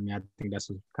that. I mean, I think that's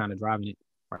what's kind of driving it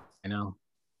right now.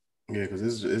 Yeah,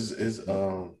 because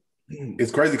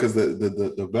it's crazy because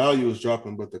the value is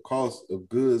dropping, but the cost of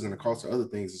goods and the cost of other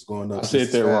things is going up. I said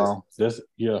that wrong. It's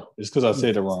because I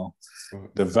said it wrong.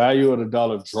 The value of the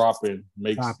dollar dropping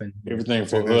makes everything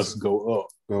for us go up.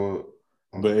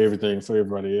 But everything for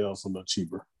everybody else a little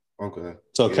cheaper. Okay.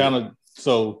 So kind of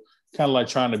like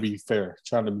trying to be fair,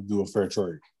 trying to do a fair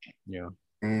trade. Yeah.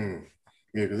 Yeah,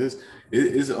 because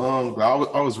it's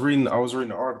I was reading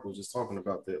the article just talking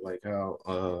about that, like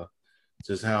how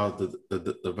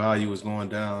the value is going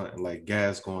down and like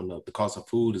gas going up, the cost of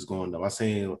food is going up. I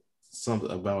seen something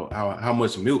about how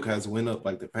much milk has went up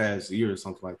like the past year or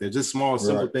something like that. Just small,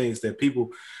 simple things that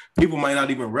people might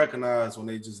not even recognize when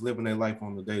they just living their life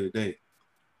on the day to day.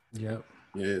 Yep.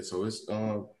 Yeah. So it's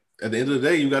at the end of the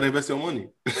day, you gotta invest your money.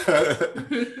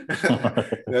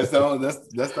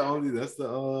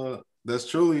 That's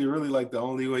truly really like the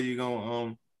only way you're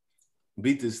gonna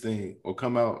beat this thing or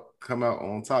come out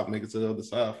on top, make it to the other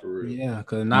side for real. Yeah,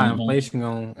 because now inflation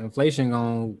gonna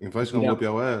whip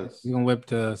your ass. You're gonna whip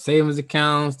the savings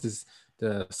accounts,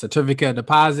 the certificate of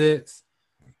deposits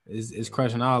is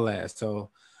crushing all that. So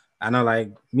I know, like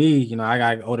me, I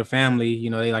got older family,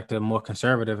 they like the more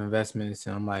conservative investments.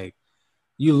 And I'm like,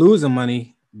 you losing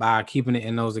money by keeping it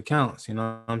in those accounts. You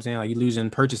know what I'm saying? Like you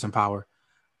losing purchasing power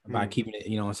by keeping it,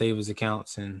 in savings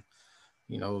accounts. And,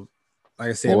 like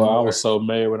I said, I was so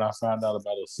mad when I found out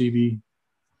about a CD.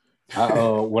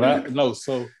 When I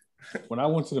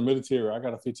went to the military, I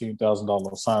got a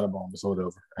 $15,000 sign-up bonus or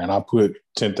whatever. And I put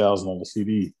 $10,000 on the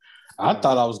CD. I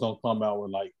thought I was going to come out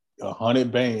with like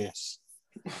 100 bands.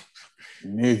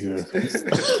 Nigga.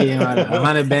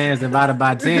 100 bands divided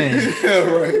by 10. Yeah,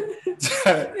 right.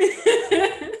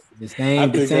 the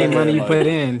same money you put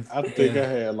in. I think I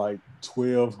had like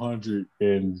 1,200,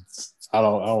 and I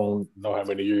don't know how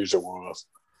many years it was.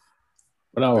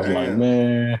 But I was like,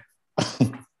 man,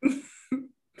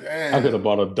 I could have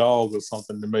bought a dog or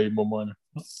something to make more money.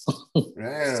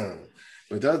 Damn.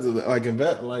 But that's like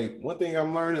one thing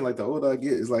I'm learning, like the older I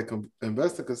get, is like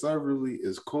investing conservatively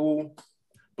is cool.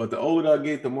 But the older I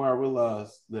get, the more I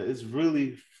realize that it's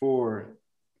really for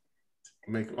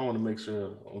I want to make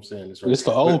sure I'm saying this right. It's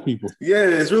for old people. Yeah,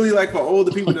 it's really like for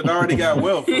older people that already got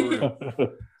wealth for real.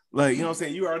 Like, you know what I'm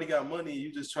saying? You already got money.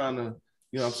 You just trying to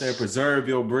you know what I'm saying, preserve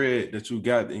your bread that you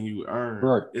got and you earn.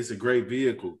 Right. It's a great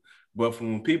vehicle. But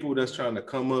from people that's trying to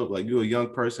come up, like you're a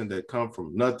young person that come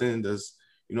from nothing, that's,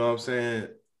 you know what I'm saying,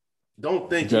 don't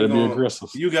think you gotta be aggressive.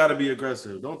 You gotta be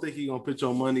aggressive. Don't think you're gonna put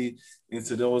your money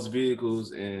into those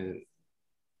vehicles and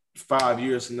 5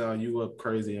 years from now you up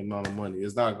crazy amount of money.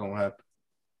 It's not gonna happen.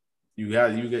 You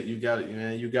got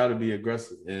man. You gotta be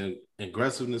aggressive, and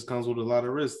aggressiveness comes with a lot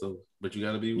of risk, though. But you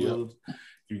gotta be willing. Yep.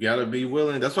 You gotta be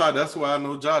willing. That's why I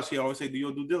know Josh. He always say do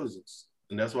your due diligence,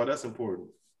 and that's why that's important.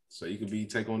 So you can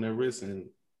take on that risk and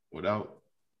without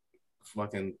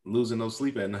fucking losing no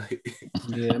sleep at night.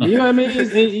 Yeah, but you know what I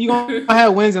mean. You gonna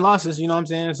have wins and losses. You know what I'm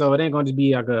saying. So it ain't going to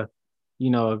be like a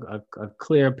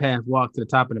clear path walk to the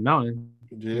top of the mountain.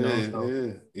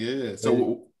 Yeah, yeah.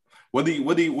 So what do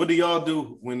y'all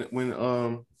do when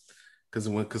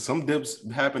because some dips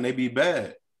happen, they be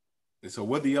bad. And so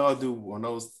what do y'all do when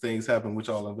those things happen with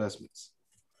y'all investments?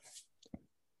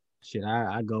 Shit,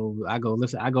 I go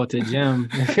listen. I go to the gym.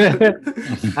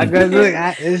 I go look.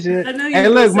 Hey,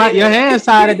 look, your hands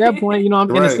tied at that point. You know, I'm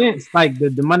in a sense like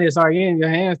the money is already in your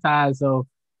hands tied. So,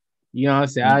 you know, what I'm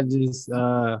saying, I just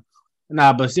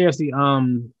but seriously,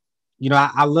 you know,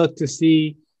 I look to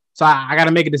see. So I got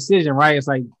to make a decision, right? It's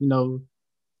like, you know,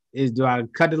 do I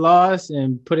cut the loss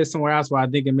and put it somewhere else where I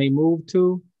think it may move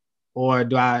to, or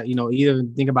do I, you know, either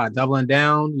think about doubling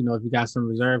down? You know, if you got some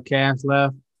reserve cash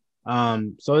left.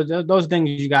 So those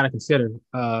things you got to consider.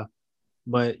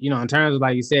 But you know, in terms of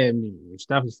like you said, I mean,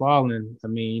 stuff is falling. I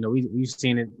mean, you know, we've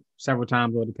seen it several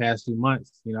times over the past few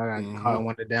months. You know, I got caught on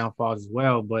one of the downfalls as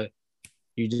well. But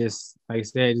you just, like I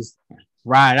said, just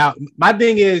ride out. My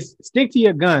thing is stick to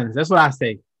your guns. That's what I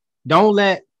say. Don't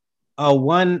let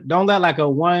like a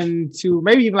 1, 2,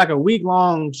 maybe even like a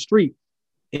week-long streak.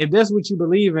 If that's what you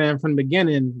believe in from the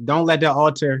beginning, don't let that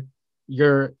alter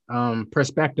your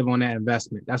perspective on that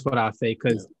investment. That's what I'll say.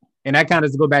 And that kind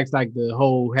of go back to like the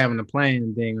whole having a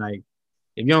plan thing. Like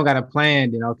if you don't got a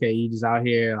plan, then okay, you just out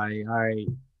here like, all right,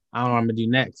 I don't know what I'm gonna do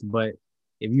next. But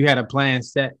if you had a plan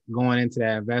set going into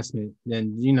that investment,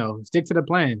 then, you know, stick to the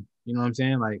plan. You know what I'm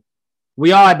saying? Like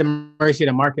we are at the mercy of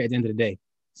the market at the end of the day.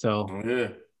 So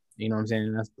you know what I'm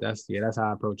saying? That's how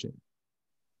I approach it.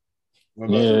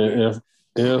 Yeah,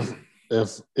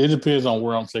 if it depends on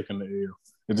where I'm taking the L.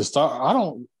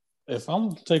 If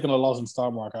I'm taking a loss in the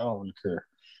stock market, I don't really care.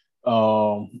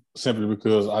 Simply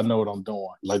because I know what I'm doing.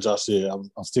 Like Josh said,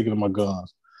 I'm sticking to my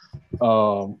guns.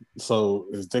 So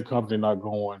if that company not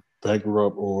going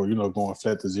bankrupt or, you know, going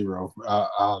flat to zero,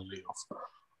 I'll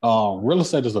live. Real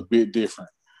estate is a bit different.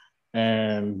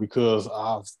 And because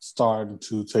I've started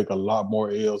to take a lot more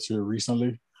L's here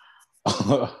recently,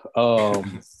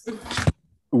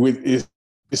 with it's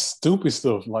stupid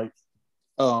stuff. Like,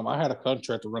 I had a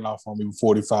contractor run off on me with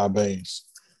 45 bands.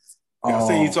 Yeah, I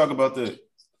seen you talk about that.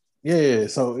 Yeah,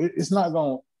 so it's not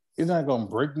gonna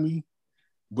break me,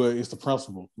 but it's the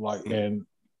principle. Like, and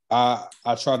I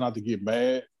try not to get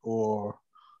mad or,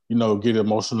 you know, get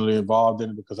emotionally involved in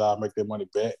it because I'll make that money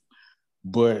back.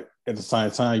 But at the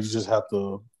same time, you just have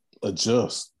to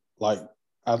adjust. Like,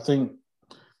 I think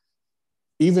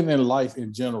even in life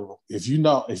in general, if you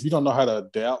don't know how to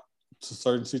adapt to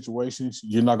certain situations,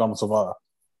 you're not gonna survive.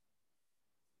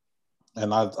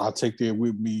 And I take that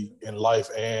with me in life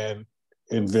and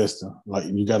investing. Like,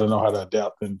 you got to know how to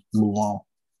adapt and move on.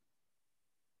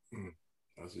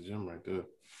 That's a gem right there.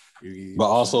 But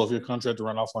also, if your contractor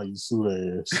run off on you, sue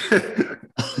their ass.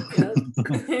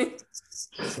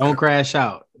 Don't crash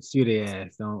out. Sue their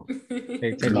ass. Don't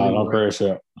crash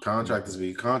out. Contractors.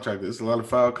 There's a lot of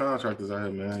foul contractors out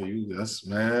here, man.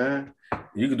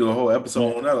 You could do a whole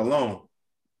episode on that alone.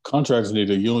 Contractors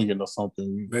need a union or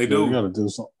something. They do. You got to do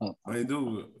something. They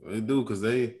do because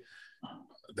they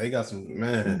got some,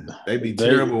 man. They be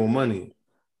terrible with money.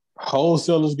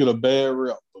 Wholesalers get a bad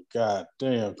rep, but god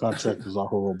damn, contractors are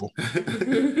horrible.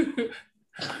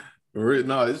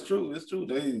 No, it's true.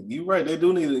 You're right. They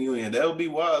do need a union. That would be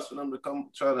wise for them to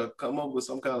try to come up with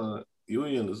some kind of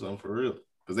union or something for real,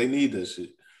 because they need that shit.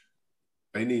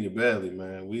 They need it badly,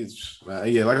 man.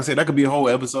 Yeah, like I said, that could be a whole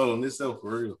episode on itself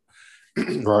for real.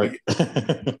 Right.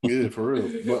 Yeah, for real.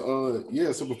 But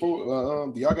yeah, so before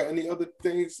do y'all got any other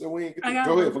things that we ain't get to? I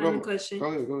got one final question.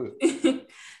 Go ahead.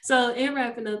 So in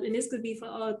wrapping up, and this could be for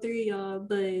all three of y'all,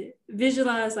 but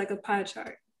visualize like a pie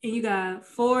chart. And you got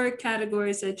 4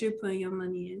 categories that you're putting your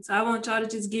money in. So I want y'all to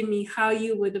just give me how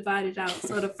you would divide it out.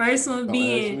 So the first one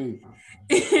being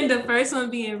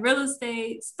real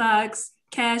estate, stocks,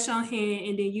 cash on hand,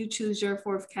 and then you choose your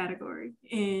 4th category.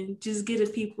 And just get the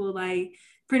people like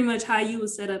pretty much how you would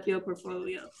set up your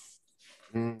portfolio.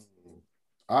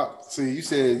 See, you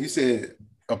said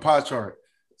a pie chart.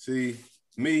 See,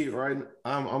 Me, right?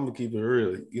 I'm gonna keep it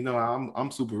real. You know,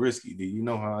 I'm super risky, dude. You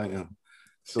know how I am.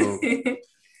 So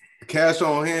cash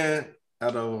on hand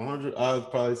out of 100,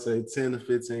 I'd probably say 10 to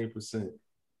 15%.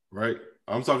 Right?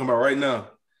 I'm talking about right now.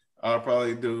 I'll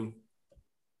probably do,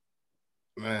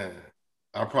 man.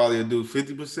 I'll probably do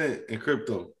 50% in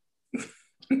crypto.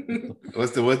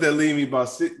 What's that leave me about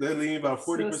six? That leave me about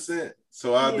 40%.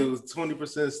 So I'll do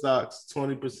 20% stocks,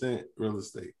 20% real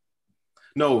estate.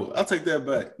 No, I'll take that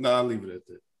back. No, I'll leave it at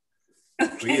that.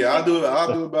 Okay. But yeah,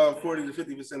 I'll do about 40 to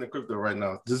 50% of crypto right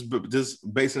now. Just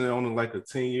basing it on like a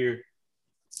 10-year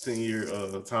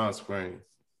time frame.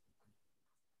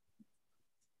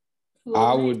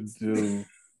 I would do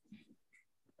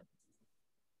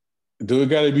it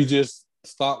gotta be just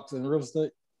stocks and real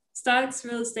estate? Stocks,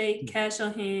 real estate, cash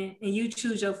on hand, and you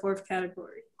choose your fourth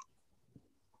category.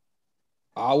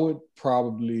 I would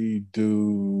probably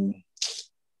do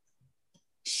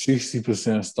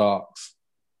 60% stocks,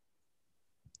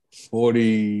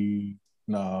 30%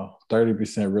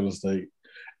 real estate,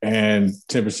 and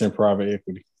 10% private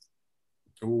equity.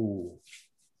 Ooh.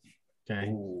 Okay.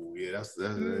 Ooh, yeah, that's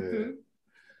Mm-hmm.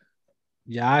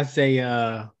 Yeah, I say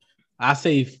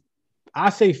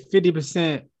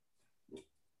 50%.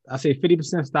 I say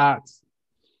 50% stocks.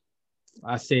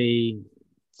 I say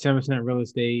 10% real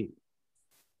estate,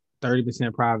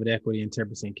 30% private equity, and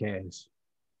 10% cash.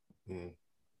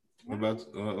 What about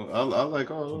I like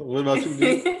what about you,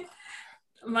 dude?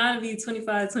 Mine would be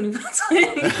 25, 25,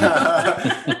 20.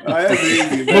 That's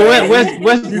easy. Well,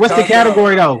 what's the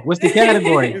category though? What's the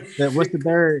category? What's the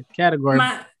third category?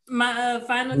 My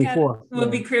final category would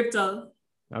be crypto.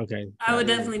 Okay. I would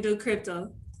definitely do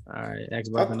crypto. All right,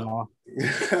 Xbox and all.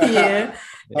 Yeah.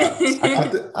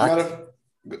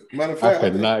 Matter of fact,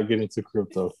 I could not get into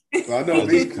crypto. I know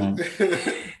me.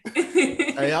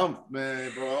 Hey,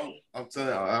 bro. I'm telling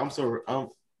you,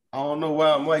 I don't know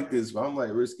why I'm like this, but I'm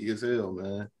like risky as hell,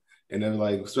 man. And then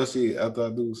like, especially after I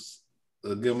do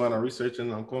a good amount of research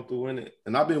and I'm comfortable in it,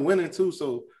 and I've been winning too.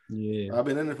 So yeah, I've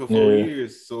been in it for 4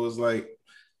 years. So it's like,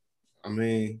 I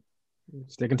mean,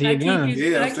 sticking to your guns.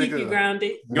 Yeah, I keep you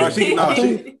grounded. No, she keep me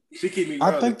grounded.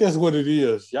 I think that's what it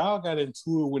is. Y'all got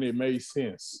into it when it made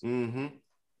sense. Mm-hmm.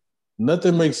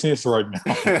 Nothing makes sense right now.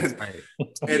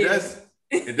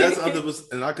 and that's other,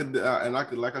 and I could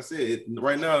like I said,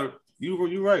 right now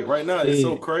you're right. Right now it's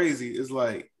so crazy. It's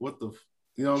like what the,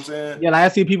 you know what I'm saying? Yeah, like I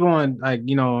see people on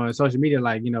on social media,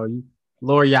 like you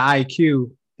lower your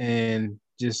IQ and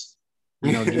just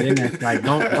get in there. Like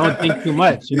don't think too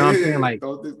much. You know what I'm saying? Like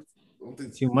don't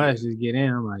think too much. Just get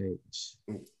in. I'm like.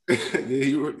 Yeah,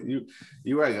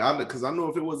 you right. Because I know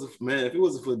if it wasn't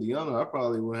for Deanna, I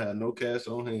probably would have no cash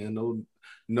on hand,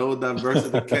 no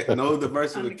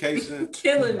diversification,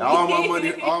 Killing me. All my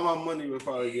money would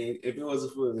probably get if it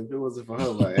wasn't for her.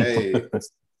 Like, hey,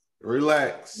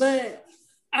 relax. But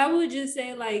I would just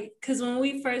say, like, because when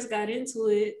we first got into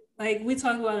it, like we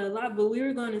talk about it a lot, but we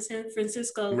were going to San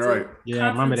Francisco to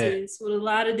conferences with a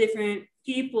lot of different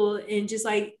people, and just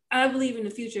like I believe in the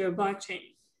future of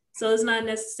blockchain. So it's not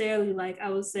necessarily like I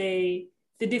would say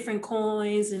the different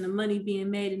coins and the money being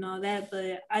made and all that,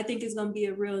 but I think it's going to be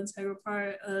a real integral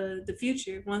part of the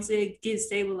future once it gets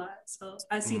stabilized. So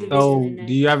I see the vision in that.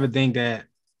 Do you ever think that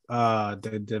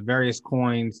the various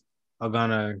coins are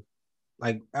gonna,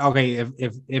 like, okay,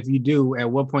 if you do, at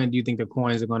what point do you think the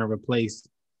coins are going to replace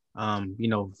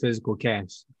physical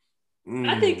cash?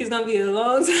 I think it's gonna be a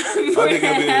long time. If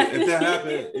that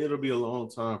happens, it'll be a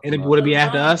long time. Would it be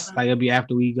after us? Like it'll be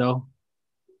after we go?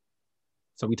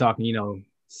 So we talking,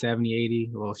 70,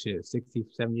 80, well shit, 60,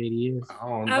 70, 80 years?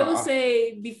 I would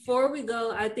say before we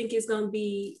go, I think it's gonna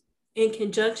be in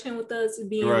conjunction with us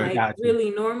being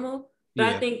really normal. But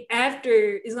I think after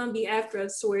it's gonna be after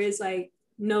us to where it's like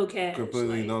no cash.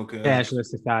 Completely no cash. Cashless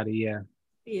society, yeah.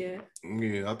 Yeah,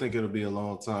 I think it'll be a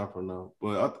long time from now.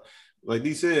 But like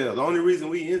Dee said, the only reason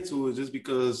we into it is just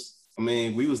because,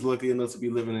 we was lucky enough to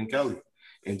be living in Cali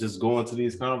and just going to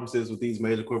these conferences with these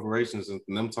major corporations and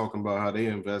them talking about how they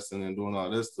investing and doing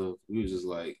all this stuff. We was just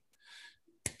like,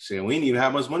 shit, we didn't even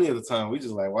have much money at the time. We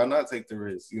just like, why not take the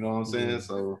risk? You know what I'm saying? Mm-hmm.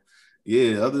 So,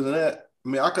 yeah, other than that,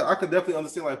 I could definitely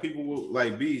understand like people would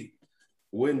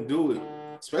wouldn't do it,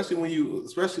 especially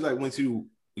once you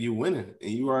winning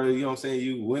and you already, you know what I'm saying,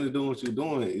 you winning doing what you're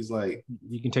doing. It's like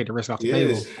you can take the risk off the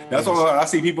table. That's why I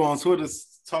see people on Twitter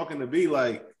talking to be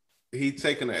like he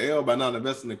taking the L by not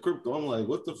investing in crypto. I'm like,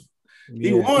 what the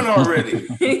he won already.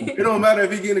 It don't matter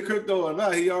if he getting crypto or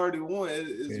not, he already won. It's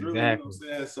really, you know what I'm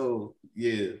saying? So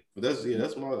but that's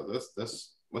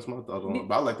my thought on it.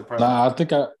 But I like the private. I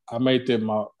think I made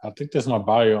that I think that's my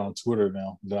bio on Twitter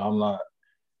now, that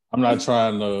I'm not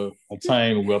trying to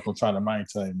attain wealth. I'm trying to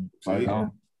maintain it. Like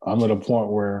I'm at a point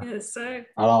where yes, sir.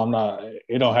 I'm not.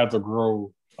 It don't have to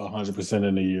grow 100%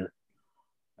 in a year.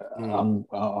 I'm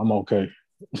okay.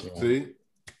 See.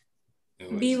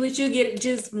 B, would you get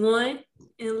just one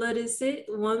and let it sit?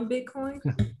 One Bitcoin?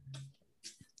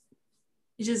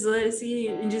 Just let it see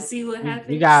and just see what happens.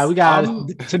 We got.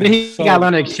 Today he got to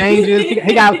learn the exchanges.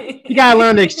 He got to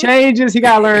learn the exchanges. He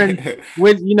got to learn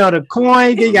with the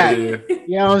coin. He got. You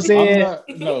know what I'm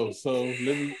saying? So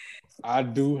I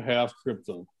do have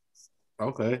crypto.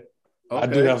 Okay. I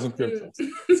do have some crypto.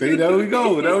 See, there we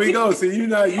go. See, you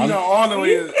not all the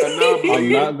way.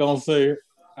 I'm not gonna say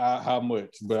how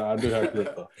much, but I do have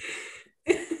crypto.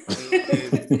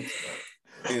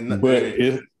 But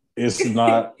it's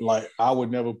not like I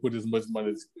would never put as much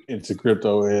money into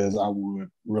crypto as I would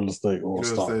real estate or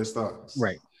stocks.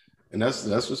 Right. And that's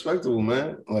respectable,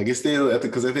 man. Like it's still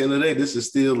because at the end of the day, this is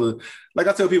still like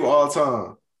I tell people all the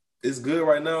time, it's good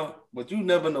right now, but you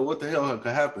never know what the hell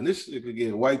could happen. This shit could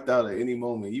get wiped out at any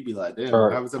moment. You be like, damn,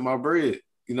 what happened to my bread?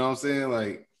 You know what I'm saying?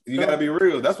 Like you gotta be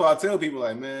real. That's why I tell people,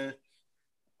 like, man,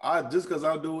 just because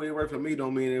I do it work for me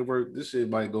don't mean it work. This shit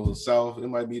might go south. It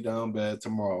might be down bad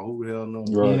tomorrow. Who the hell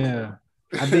knows? Right. Yeah.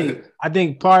 I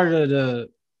think part of the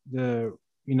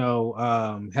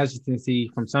hesitancy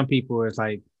from some people is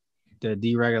like the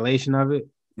deregulation of it.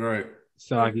 Right.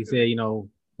 So like you said,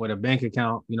 with a bank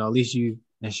account, at least you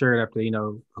insured up to,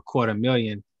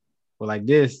 $250,000. But like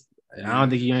this, I don't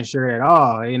think you're insured at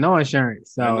all. Ain't no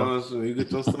insurance. So you get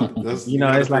your stuff. It's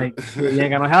like you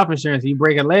ain't got no health insurance. You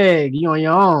break a leg, you on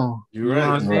your own. You're right. You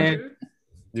know what I'm saying?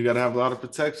 You gotta have a lot of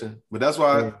protection. But that's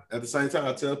why at the same time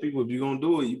I tell people if you're gonna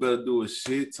do it, you better do a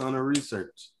shit ton of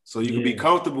research. So you can be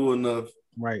comfortable enough.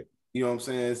 Right. You know what I'm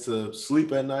saying? To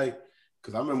sleep at night.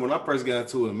 Because I remember when I first got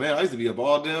into it, man, I used to be up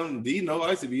all damn. I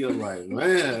used to be up like,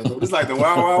 man, it's like the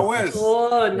Wild Wild West.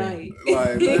 All night.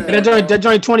 Like, man, that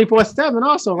joint 24/7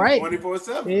 also, right?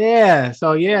 24/7. Yeah.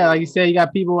 So like you said, you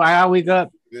got people. I wake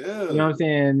up. Yeah. You know what I'm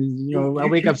saying? I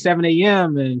wake up 7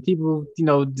 a.m. and people,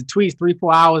 the tweets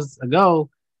 3-4 hours ago,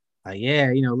 like,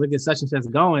 look at such and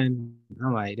such going.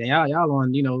 I'm like, y'all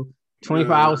on,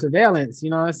 24-hour surveillance, you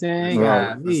know what I'm saying?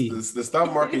 Right. The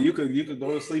stock market, you could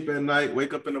go to sleep at night,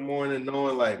 wake up in the morning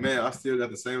knowing like, man, I still got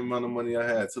the same amount of money I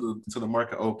had to the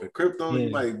market open. Crypto,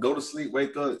 you might go to sleep,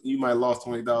 wake up, you might lost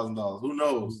 $20,000. Who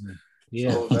knows?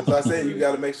 Yeah. So that's why I say you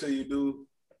got to make sure you do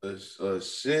a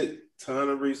shit ton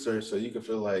of research so you can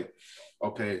feel like,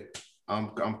 okay,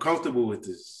 I'm comfortable with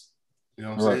this. You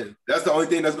know what I'm saying? That's the only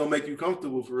thing that's gonna make you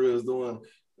comfortable for real is doing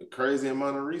a crazy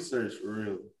amount of research for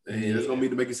real. And it's gonna be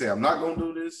to make you say, I'm not gonna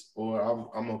do this, or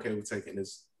I'm okay with taking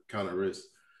this kind of risk.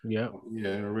 Yeah.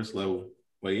 Yeah, a risk level.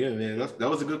 But yeah, man, that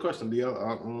was a good question, D. That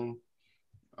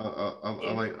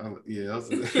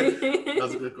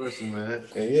was a good question, man.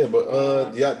 And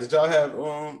but did y'all have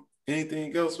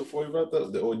anything else before we wrap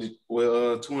up? Or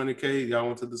 200K y'all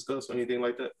want to discuss or anything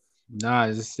like that? Nah,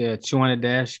 I just said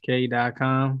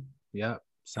 200-k.com. Yep.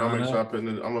 I'm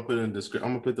gonna put it in the description.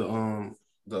 I'm gonna put the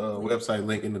website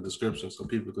link in the description so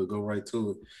people could go right to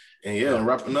it. And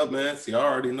wrapping up, man. See, I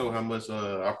already know how much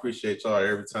I appreciate y'all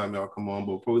every time y'all come on.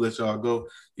 But before we let y'all go,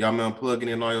 y'all man plugging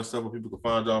in all your stuff where people can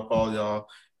find y'all, follow y'all,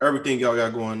 everything y'all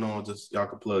got going on. Just y'all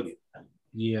can plug it.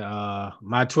 Yeah,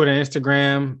 my Twitter,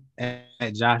 Instagram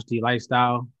at Josh D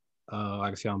Lifestyle.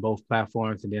 Like I said, on both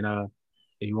platforms. And then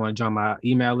if you want to join my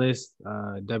email list,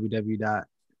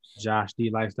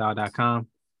 www.joshdlifestyle.com.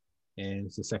 And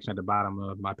it's a section at the bottom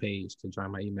of my page to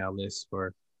join my email list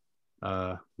for,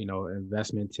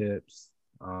 investment tips,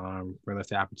 real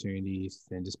estate opportunities,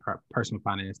 and just personal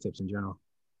finance tips in general.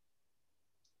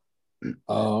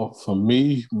 For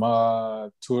me, my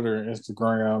Twitter and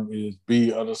Instagram is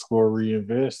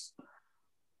B_reinvest.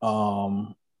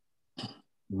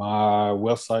 My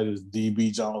website is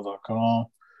dbjones.com.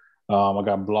 I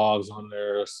got blogs on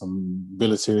there, some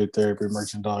military therapy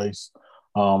merchandise,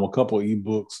 a couple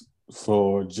ebooks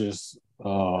for just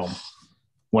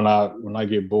when I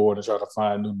get bored and try to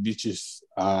find new niches.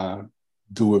 I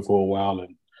do it for a while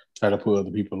and try to put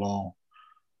other people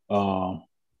on.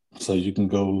 So you can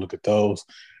go look at those,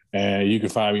 and you can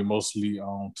find me mostly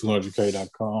on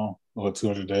 200k.com or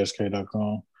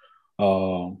 200-k.com.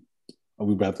 I'm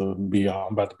about to be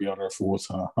on there full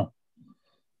time.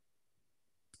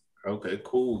 Okay,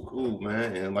 cool,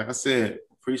 man. And like I said,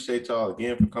 appreciate y'all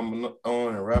again for coming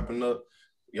on and wrapping up.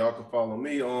 Y'all can follow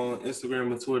me on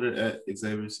Instagram and Twitter at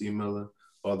Xavier C. Miller.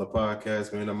 Follow the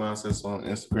podcast, Man of Mindsets, on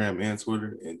Instagram and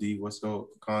Twitter. And D, what's your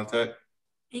contact?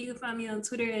 You can find me on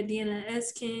Twitter at Deanna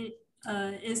S. Kent,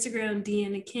 Instagram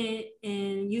Deanna Kent,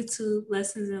 and YouTube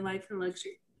Lessons in Life and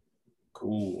Luxury.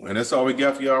 Cool. And that's all we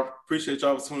got for y'all. Appreciate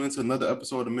y'all for tuning into another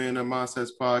episode of the Millionaire Mindsets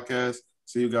Podcast.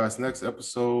 See you guys next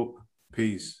episode.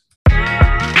 Peace. Hey,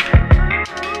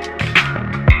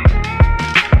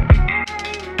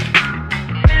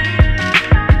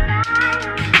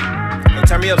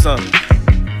 turn me up some.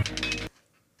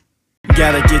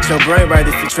 Gotta get your brain right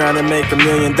if you're trying to make $1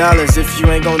 million. If you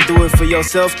ain't gonna do it for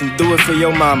yourself, then do it for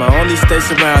your mama. Only stay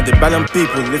surrounded by them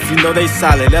people if you know they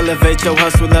solid. Elevate your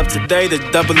hustle up today to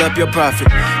double up your profit.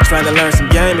 Trying to learn some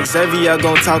game, Xavier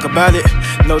gon' talk about it.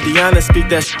 No Deanna, speak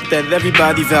that shit that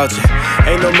everybody vouching.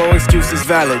 Ain't no more excuses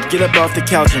valid. Get up off the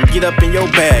couch and get up in your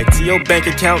bag. To your bank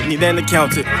account, need an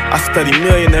accountant. I study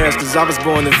millionaires cause I was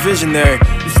born a visionary.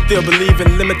 You still believe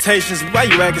in limitations, why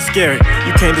you acting scary?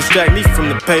 You can't distract me from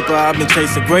the paper, I've been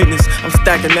chasing greatness. I'm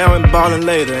stacking now and balling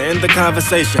later. In the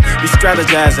conversation, we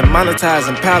strategizing,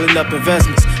 monetizing, piling up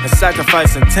investments, and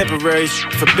sacrificing temporary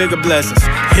shit for bigger blessings.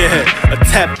 Yeah, a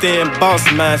tapped in boss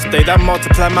mind state. I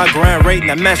multiply my grind rate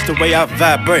and I match the way I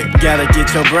vibrate. Gotta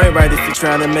get your brain right if you're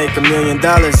trying to make $1 million.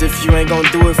 If you ain't gonna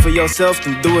do it for yourself,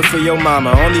 then do it for your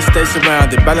mama. Only stay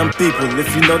surrounded by them people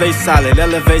if you know they solid.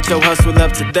 Elevate your hustle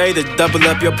up today to double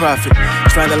up your profit.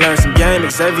 Trying to learn some game,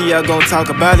 Xavier gon' talk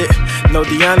about it. No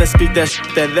Deanna, speak that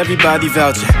shit that everybody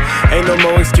vouching. Ain't no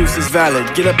more excuses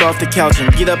valid. Get up off the couch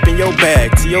and get up in your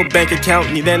bag. To your bank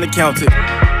account, need an accountant.